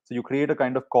 So you create a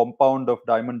kind of compound of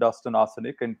diamond dust and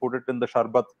arsenic and put it in the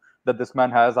sharbat that this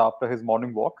man has after his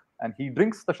morning walk, and he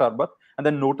drinks the sharbat and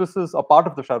then notices a part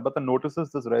of the sharbat and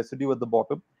notices this residue at the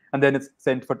bottom, and then it's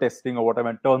sent for testing or whatever,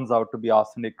 and turns out to be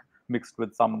arsenic mixed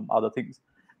with some other things.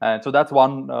 And so that's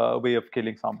one way of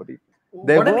killing somebody.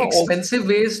 What an expensive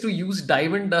ways to use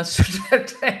diamond dust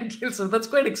to kill. So that's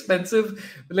quite expensive,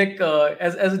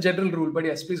 as a general rule. But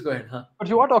yes, please go ahead. Huh? But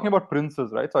you are talking about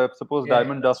princes, right? So I suppose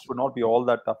diamond dust would not be all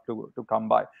that tough to come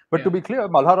by. But to be clear,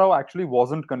 Malhar Rao actually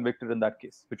wasn't convicted in that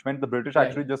case, which meant the British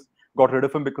actually just got rid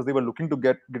of him because they were looking to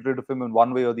get rid of him in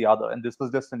one way or the other, and this was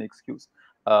just an excuse.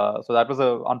 So that was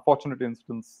an unfortunate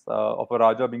instance of a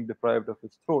Raja being deprived of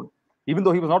his throne. Even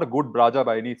though he was not a good Raja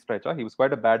by any stretch, he was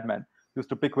quite a bad man. He used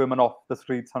to pick women off the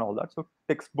streets and all that. So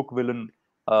textbook villain.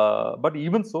 But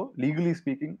even so, legally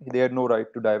speaking, they had no right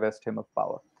to divest him of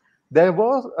power. There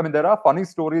are funny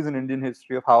stories in Indian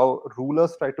history of how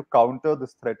rulers try to counter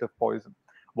this threat of poison.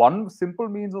 One simple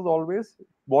means was always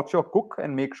watch your cook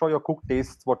and make sure your cook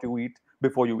tastes what you eat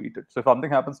before you eat it. So if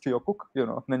something happens to your cook,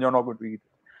 then you're not going to eat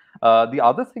it. The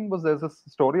other thing was there's a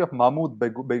story of Mahmud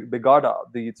Begada,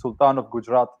 the Sultan of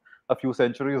Gujarat, a few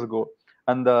centuries ago.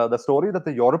 And the story that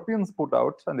the Europeans put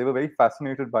out, and they were very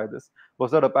fascinated by this,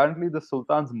 was that apparently the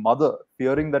Sultan's mother,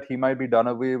 fearing that he might be done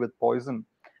away with poison,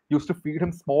 used to feed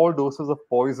him small doses of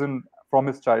poison from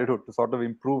his childhood to sort of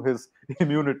improve his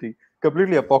immunity.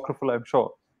 Completely apocryphal, I'm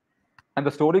sure. And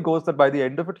the story goes that by the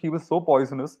end of it, he was so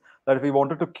poisonous that if he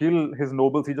wanted to kill his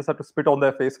nobles, he just had to spit on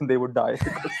their face and they would die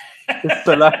because his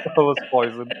saliva was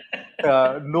poisoned.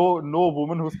 No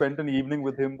woman who spent an evening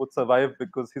with him would survive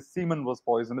because his semen was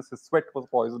poisonous, his sweat was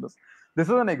poisonous. This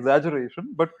is an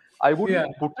exaggeration, but I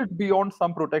wouldn't put it beyond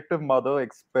some protective mother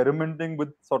experimenting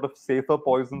with sort of safer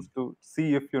poisons to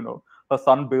see if, her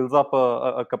son builds up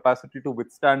a capacity to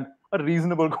withstand a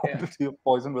reasonable quantity of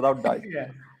poison without dying.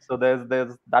 So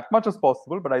there's that much as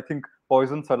possible, but I think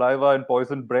poisoned saliva and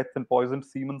poisoned breath and poisoned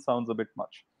semen sounds a bit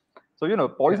much. So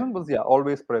poison was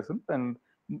always present,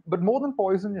 but more than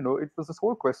poison, it was this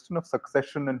whole question of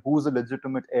succession and who's a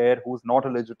legitimate heir, who's not a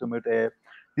legitimate heir.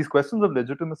 These questions of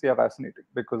legitimacy are fascinating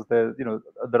because the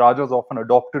Rajas often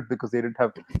adopted because they didn't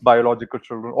have biological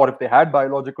children, or if they had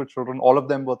biological children, all of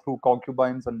them were through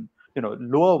concubines and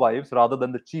lower wives rather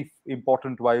than the chief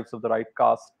important wives of the right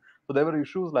caste. So there were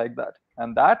issues like that.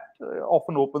 And that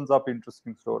often opens up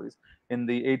interesting stories. In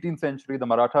the 18th century, the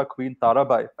Maratha queen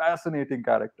Tarabai, fascinating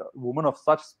character, woman of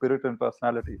such spirit and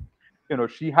personality.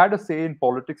 She had a say in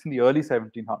politics in the early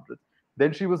 1700s.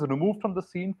 Then she was removed from the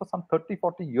scene for some 30,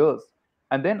 40 years.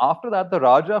 And then after that, the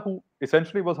Raja, who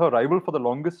essentially was her rival for the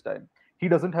longest time, he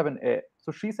doesn't have an heir.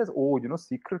 So she says, oh,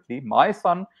 secretly, my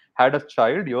son had a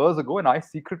child years ago, and I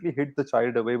secretly hid the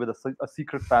child away with a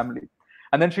secret family.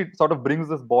 And then she sort of brings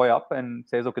this boy up and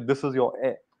says, okay, this is your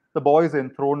heir. The boy is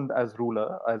enthroned as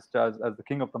ruler, as the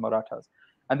king of the Marathas.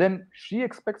 And then she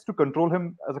expects to control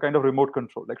him as a kind of remote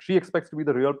control. Like, she expects to be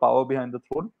the real power behind the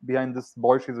throne, behind this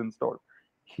boy she's installed.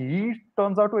 He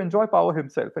turns out to enjoy power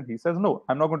himself, and he says, no,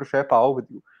 I'm not going to share power with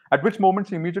you. At which moment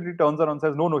she immediately turns around and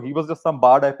says, no, he was just some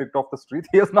bard I picked off the street.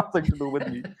 He has nothing to do with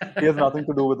me. He has nothing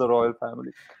to do with the royal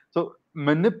family. So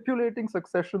manipulating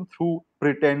succession through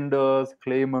pretenders,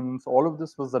 claimants, all of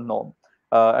this was the norm.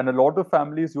 And a lot of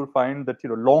families, you'll find that,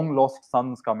 long lost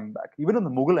sons coming back. Even in the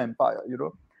Mughal Empire,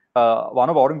 one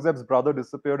of Aurangzeb's brother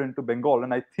disappeared into Bengal.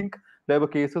 And I think there were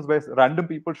cases where random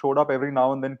people showed up every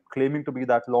now and then claiming to be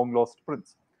that long lost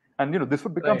prince. And, this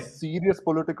would become serious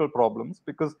political problems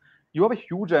because you have a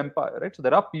huge empire, right? So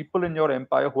there are people in your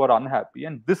empire who are unhappy,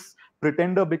 and this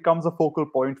pretender becomes a focal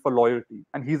point for loyalty,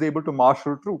 and he's able to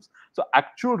marshal troops. So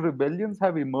actual rebellions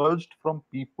have emerged from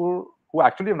people who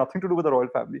actually have nothing to do with the royal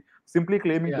family, simply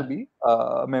claiming to be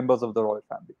members of the royal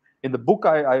family. In the book,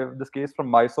 I have this case from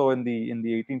Mysore in the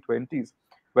 1820s,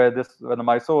 where the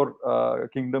Mysore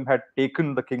kingdom had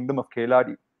taken the kingdom of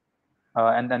Keladi,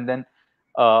 and then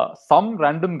some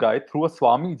random guy through a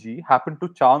Swamiji happened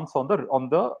to chance on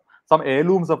the some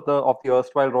heirlooms of the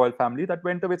erstwhile royal family that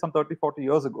went away some 30-40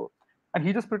 years ago, and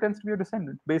he just pretends to be a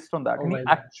descendant based on that. And he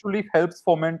actually helps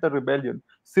foment a rebellion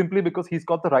simply because he's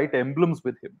got the right emblems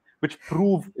with him, which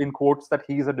prove in quotes that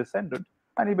he's a descendant,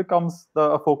 and he becomes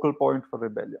the focal point for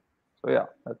rebellion. So yeah,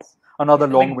 that's another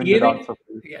long-winded answer.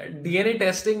 Yeah, DNA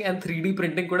testing and 3D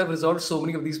printing could have resolved so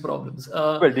many of these problems.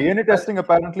 Well, DNA testing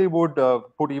apparently would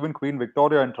put even Queen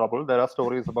Victoria in trouble. There are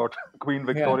stories about Queen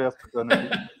Victoria's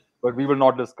paternity, but we will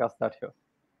not discuss that here.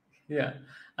 Yeah.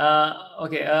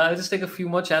 Okay, I'll just take a few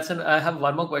more chats, and I have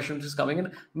one more question which is coming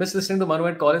in. Miss listening to Manu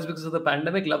at college because of the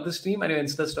pandemic. Love the stream, and your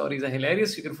Insta stories are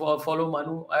hilarious. You can follow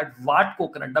Manu at Watt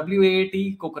Coconut,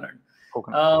 WAT Coconut.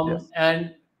 Yes.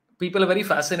 And people are very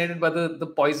fascinated by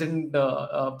the poisoned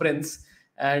prince.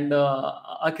 And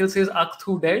Akhil says,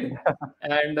 Akthu dead.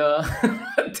 And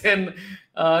then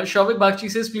Shavik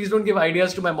Bakshi says, please don't give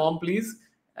ideas to my mom, please.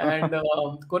 And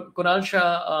Kunal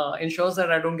Shah ensures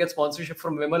that I don't get sponsorship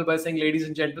from Vimal by saying, ladies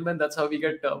and gentlemen, that's how we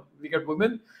get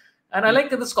women. And I like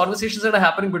that there's conversations that are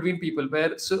happening between people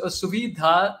where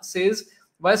Suvidha says,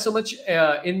 why so much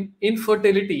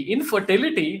infertility?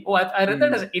 Infertility? Oh, I read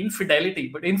that as infidelity,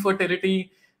 but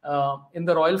infertility in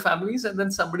the royal families. And then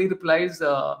somebody replies,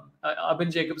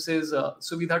 Abin Jacob says,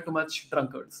 Suvidha too much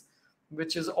drunkards,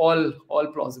 which is all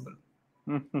plausible.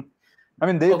 I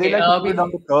mean, they like to put it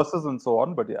down to curses and so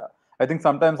on, but yeah, I think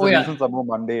sometimes the reasons are more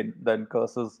mundane than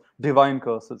curses, divine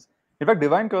curses. In fact,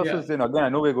 divine curses, again, I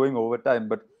know we're going over time,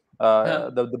 but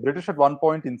the British at one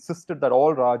point insisted that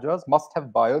all Rajas must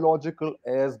have biological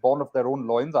heirs born of their own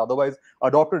loins, otherwise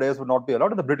adopted heirs would not be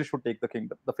allowed, and the British would take the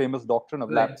kingdom, the famous doctrine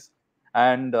of lapse.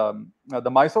 And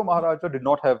the Mysore Maharaja did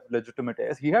not have legitimate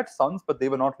heirs. He had sons, but they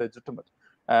were not legitimate.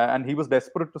 And he was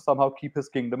desperate to somehow keep his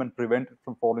kingdom and prevent it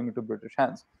from falling into British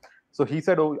hands. So he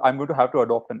said, oh, I'm going to have to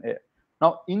adopt an heir.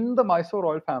 Now, in the Mysore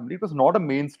royal family, it was not a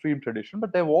mainstream tradition,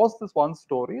 but there was this one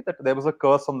story that there was a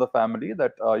curse on the family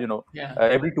that,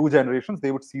 every 2 generations,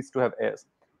 they would cease to have heirs.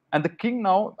 And the king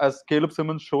now, as Caleb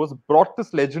Simmons shows, brought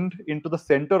this legend into the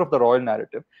center of the royal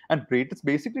narrative. And British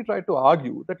basically tried to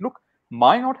argue that, look,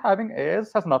 my not having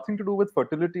heirs has nothing to do with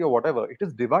fertility or whatever. It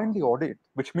is divinely ordained,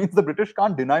 which means the British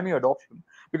can't deny me adoption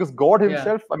because God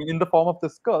himself, I mean, in the form of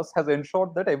this curse, has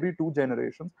ensured that every 2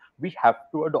 generations we have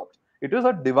to adopt. It is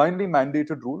a divinely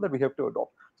mandated rule that we have to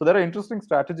adopt. So there are interesting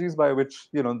strategies by which,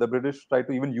 the British try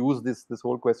to even use this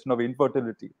whole question of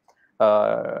infertility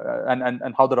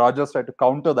and how the Rajas try to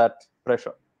counter that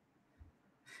pressure.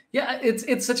 Yeah,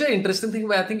 it's such an interesting thing.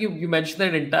 Where I think you mentioned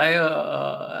that entire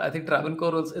I think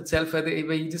Travancore itself, where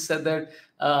he just said that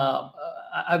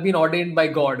I've been ordained by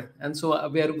God, and so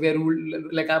we're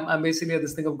ruled, like I'm basically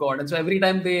this thing of God, and so every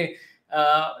time they,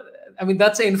 I mean,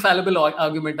 that's an infallible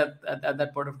argument at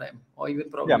that point of time, or even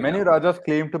probably. Yeah, many Rajas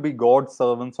claim to be God's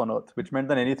servants on earth, which meant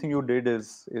that anything you did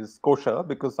is kosher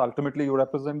because ultimately you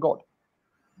represent God.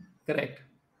 Correct.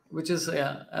 Which is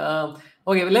okay.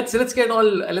 Let's get all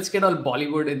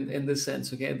Bollywood in this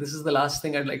sense. Okay, this is the last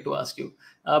thing I'd like to ask you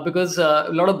because a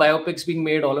lot of biopics being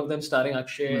made, all of them starring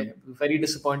Akshay. Very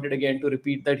disappointed again to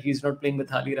repeat that he's not playing with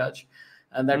Hali Raj,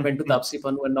 and that went to Taapsee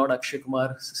Pannu and not Akshay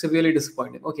Kumar. Severely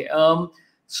disappointing. Okay,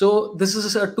 so this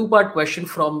is a 2-part question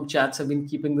from chats. I've been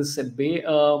keeping this at bay.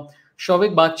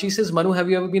 Shavik Bakshi says, Manu, have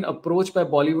you ever been approached by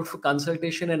Bollywood for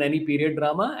consultation in any period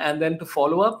drama? And then to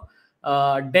follow up,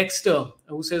 Dexter,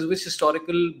 who says which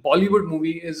historical Bollywood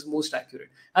movie is most accurate.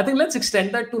 I think let's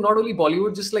extend that to not only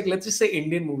Bollywood, just like let's just say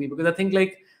Indian movie, because I think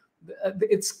like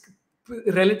it's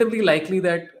relatively likely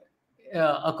that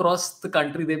across the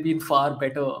country there've been far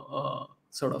better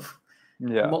sort of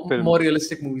more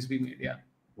realistic movies being made. Yeah,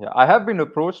 I have been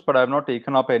approached, but I have not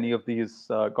taken up any of these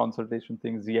consultation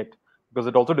things yet, because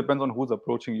it also depends on who's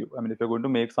approaching you. I mean, if you're going to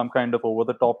make some kind of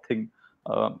over-the-top thing,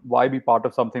 why be part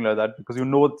of something like that? Because you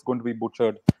know it's going to be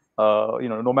butchered,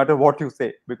 no matter what you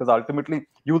say. Because ultimately,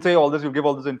 you'll say all this, you give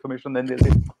all this information, then they'll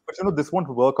say, but this won't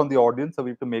work on the audience, so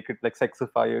we have to make it like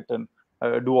sexify it and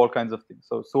do all kinds of things.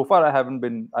 So far, I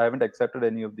haven't accepted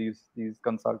any of these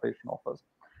consultation offers.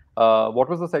 What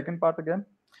was the second part again?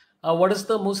 What is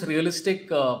the most realistic?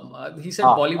 He said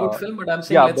Bollywood film, but I'm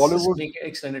saying let's Bollywood, just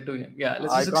extend it to him. Yeah,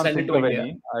 let's just extend it to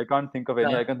India. I can't think of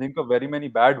any. I can think of very many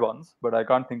bad ones, but I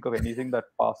can't think of anything that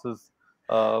passes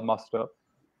muster.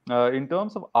 In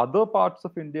terms of other parts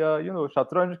of India,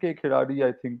 Shatranj Ke Khiladi,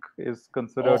 I think, is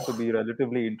considered to be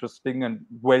relatively interesting and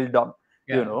well done.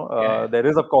 There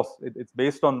is, of course, it's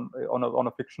based on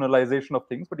a fictionalization of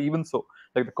things, but even so,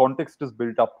 like the context is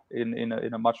built up in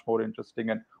a much more interesting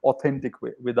and authentic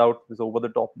way without this over the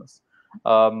topness.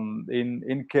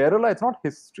 In Kerala, it's not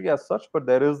history as such, but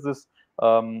there is this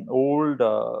old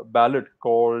ballad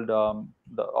called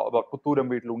about Puthuram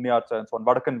Veetlu Unniyacha and so on,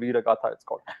 Vadakan Veera Gatha it's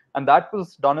called, and that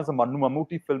was done as a Manu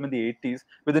Mammootty film in the 80s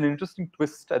with an interesting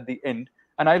twist at the end,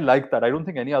 and I like that. I don't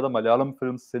think any other Malayalam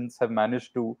films since have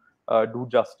managed to do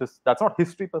justice. That's not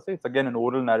history per se. It's again an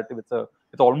oral narrative.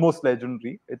 It's almost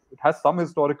legendary. It has some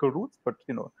historical roots, but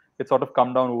it's sort of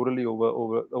come down orally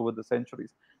over the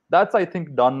centuries. That's, I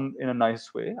think, done in a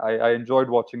nice way. I enjoyed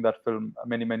watching that film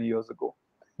many years ago.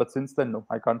 But since then, no,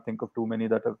 I can't think of too many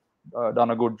that have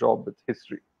done a good job with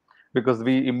history, because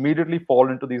we immediately fall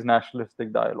into these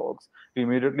nationalistic dialogues. We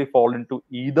immediately fall into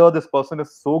either this person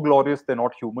is so glorious they're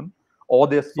not human, or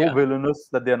they're so villainous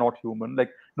that they're not human.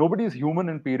 Like nobody is human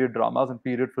in period dramas and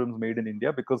period films made in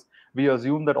India, because we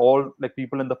assume that all like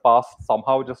people in the past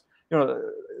somehow just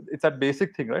it's that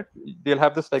basic thing, right? They'll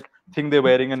have this like thing they're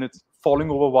wearing and it's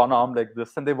falling over one arm like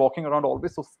this, and they're walking around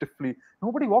always so stiffly.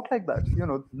 Nobody walked like that.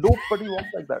 Nobody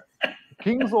walked like that.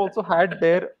 Kings also had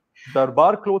their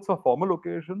darbar clothes for formal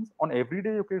occasions. On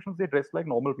everyday occasions, they dress like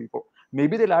normal people.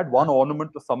 Maybe they'll add one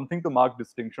ornament to something to mark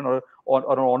distinction, or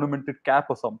an ornamented cap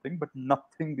or something, but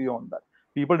nothing beyond that.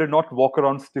 People did not walk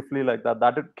around stiffly like that.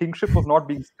 Kingship was not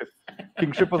being stiff.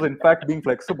 Kingship was in fact being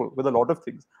flexible with a lot of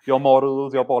things. Your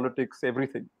morals, your politics,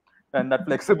 everything. And that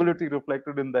flexibility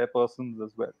reflected in their persons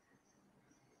as well.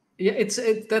 Yeah,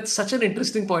 that's such an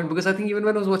interesting point, because I think even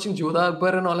when I was watching Jodha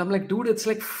Akbar and all, I'm like, dude, it's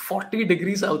like 40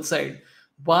 degrees outside.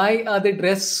 Why are they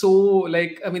dressed so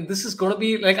like? I mean, this is gonna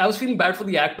be like, I was feeling bad for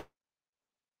the actor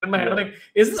in my head. Like,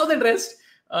 is this how they're dressed?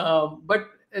 But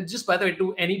just by the way,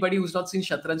 to anybody who's not seen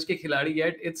Shatranj Ke Khiladi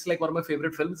yet, it's like one of my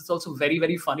favorite films. It's also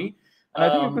very funny. And I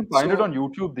think you can find it on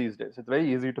YouTube these days. It's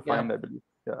very easy to find, I believe.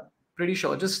 Yeah, pretty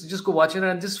sure. Just go watch it,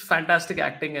 and just fantastic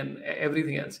acting and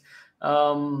everything else.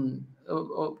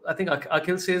 I think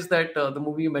Akhil says that the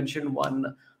movie you mentioned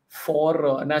won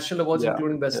 4 national awards,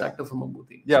 including Best Actor for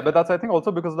Mammootty. Yeah, but that's, I think,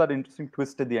 also because of that interesting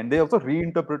twist at the end. They also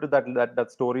reinterpreted that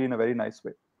story in a very nice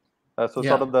way. Sort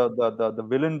of the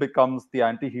villain becomes the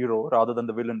anti-hero rather than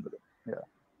the villain.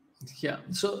 Yeah,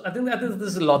 so I think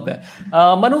there's a lot there.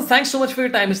 Manu, thanks so much for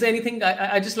your time. Is there anything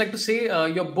I just like to say?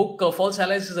 Your book False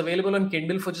Allies is available on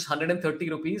Kindle for just 130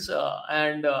 rupees,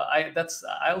 and I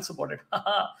also bought it.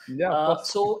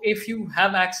 So if you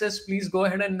have access, please go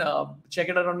ahead and check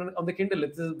it out on the Kindle.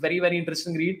 It's a very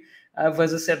interesting read. I've,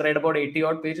 as I said, read about 80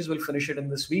 odd pages. We'll finish it in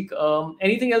this week.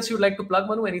 Anything else you'd like to plug,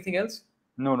 Manu? Anything else?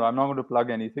 No, I'm not going to plug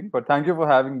anything. But thank you for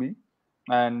having me,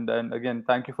 and again,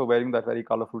 thank you for wearing that very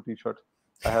colorful T-shirt.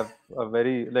 I have a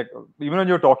very, like, even when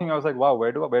you're talking, I was like, wow,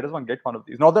 where does one get one of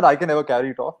these? Not that I can ever carry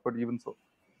it off, but even so.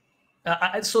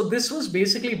 So this was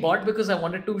basically bought because I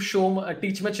wanted to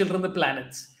teach my children the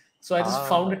planets. So I just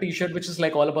found a T-shirt which is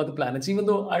like all about the planets, even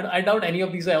though I doubt any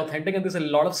of these are authentic, and there's a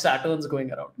lot of Saturns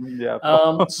going around. Yeah.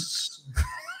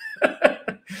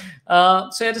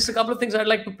 So yeah, just a couple of things I'd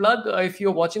like to plug. If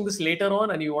you're watching this later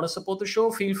on and you want to support the show,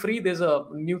 feel free. There's a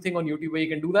new thing on YouTube where you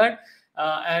can do that.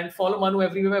 And follow Manu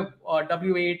everywhere.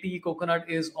 WAT Coconut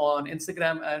is on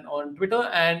Instagram and on Twitter.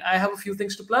 And I have a few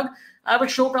things to plug. I have a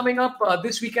show coming up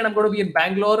this weekend. I'm going to be in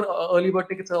Bangalore. Early bird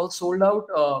tickets are all sold out.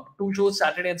 2 shows,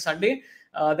 Saturday and Sunday.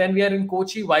 Then we are in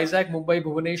Kochi, Vizag, Mumbai,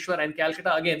 Bhubaneswar, and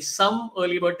Calcutta. Again, some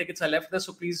early bird tickets are left there,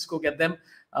 so please go get them.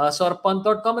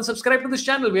 Sorapant.com and subscribe to this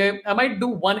channel, where I might do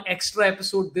one extra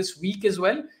episode this week as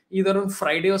well, either on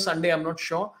Friday or Sunday. I'm not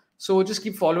sure. So just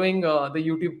keep following the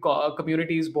YouTube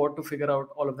communities board to figure out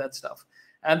all of that stuff.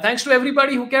 And thanks to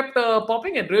everybody who kept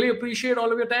popping in. Really appreciate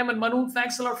all of your time. And Manu,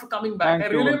 thanks a lot for coming back. I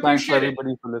really appreciate Thanks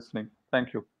everybody for listening.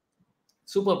 Thank you.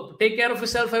 Super. Take care of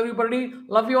yourself, everybody.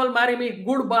 Love you all. Marry me.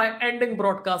 Goodbye. Ending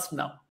broadcast now.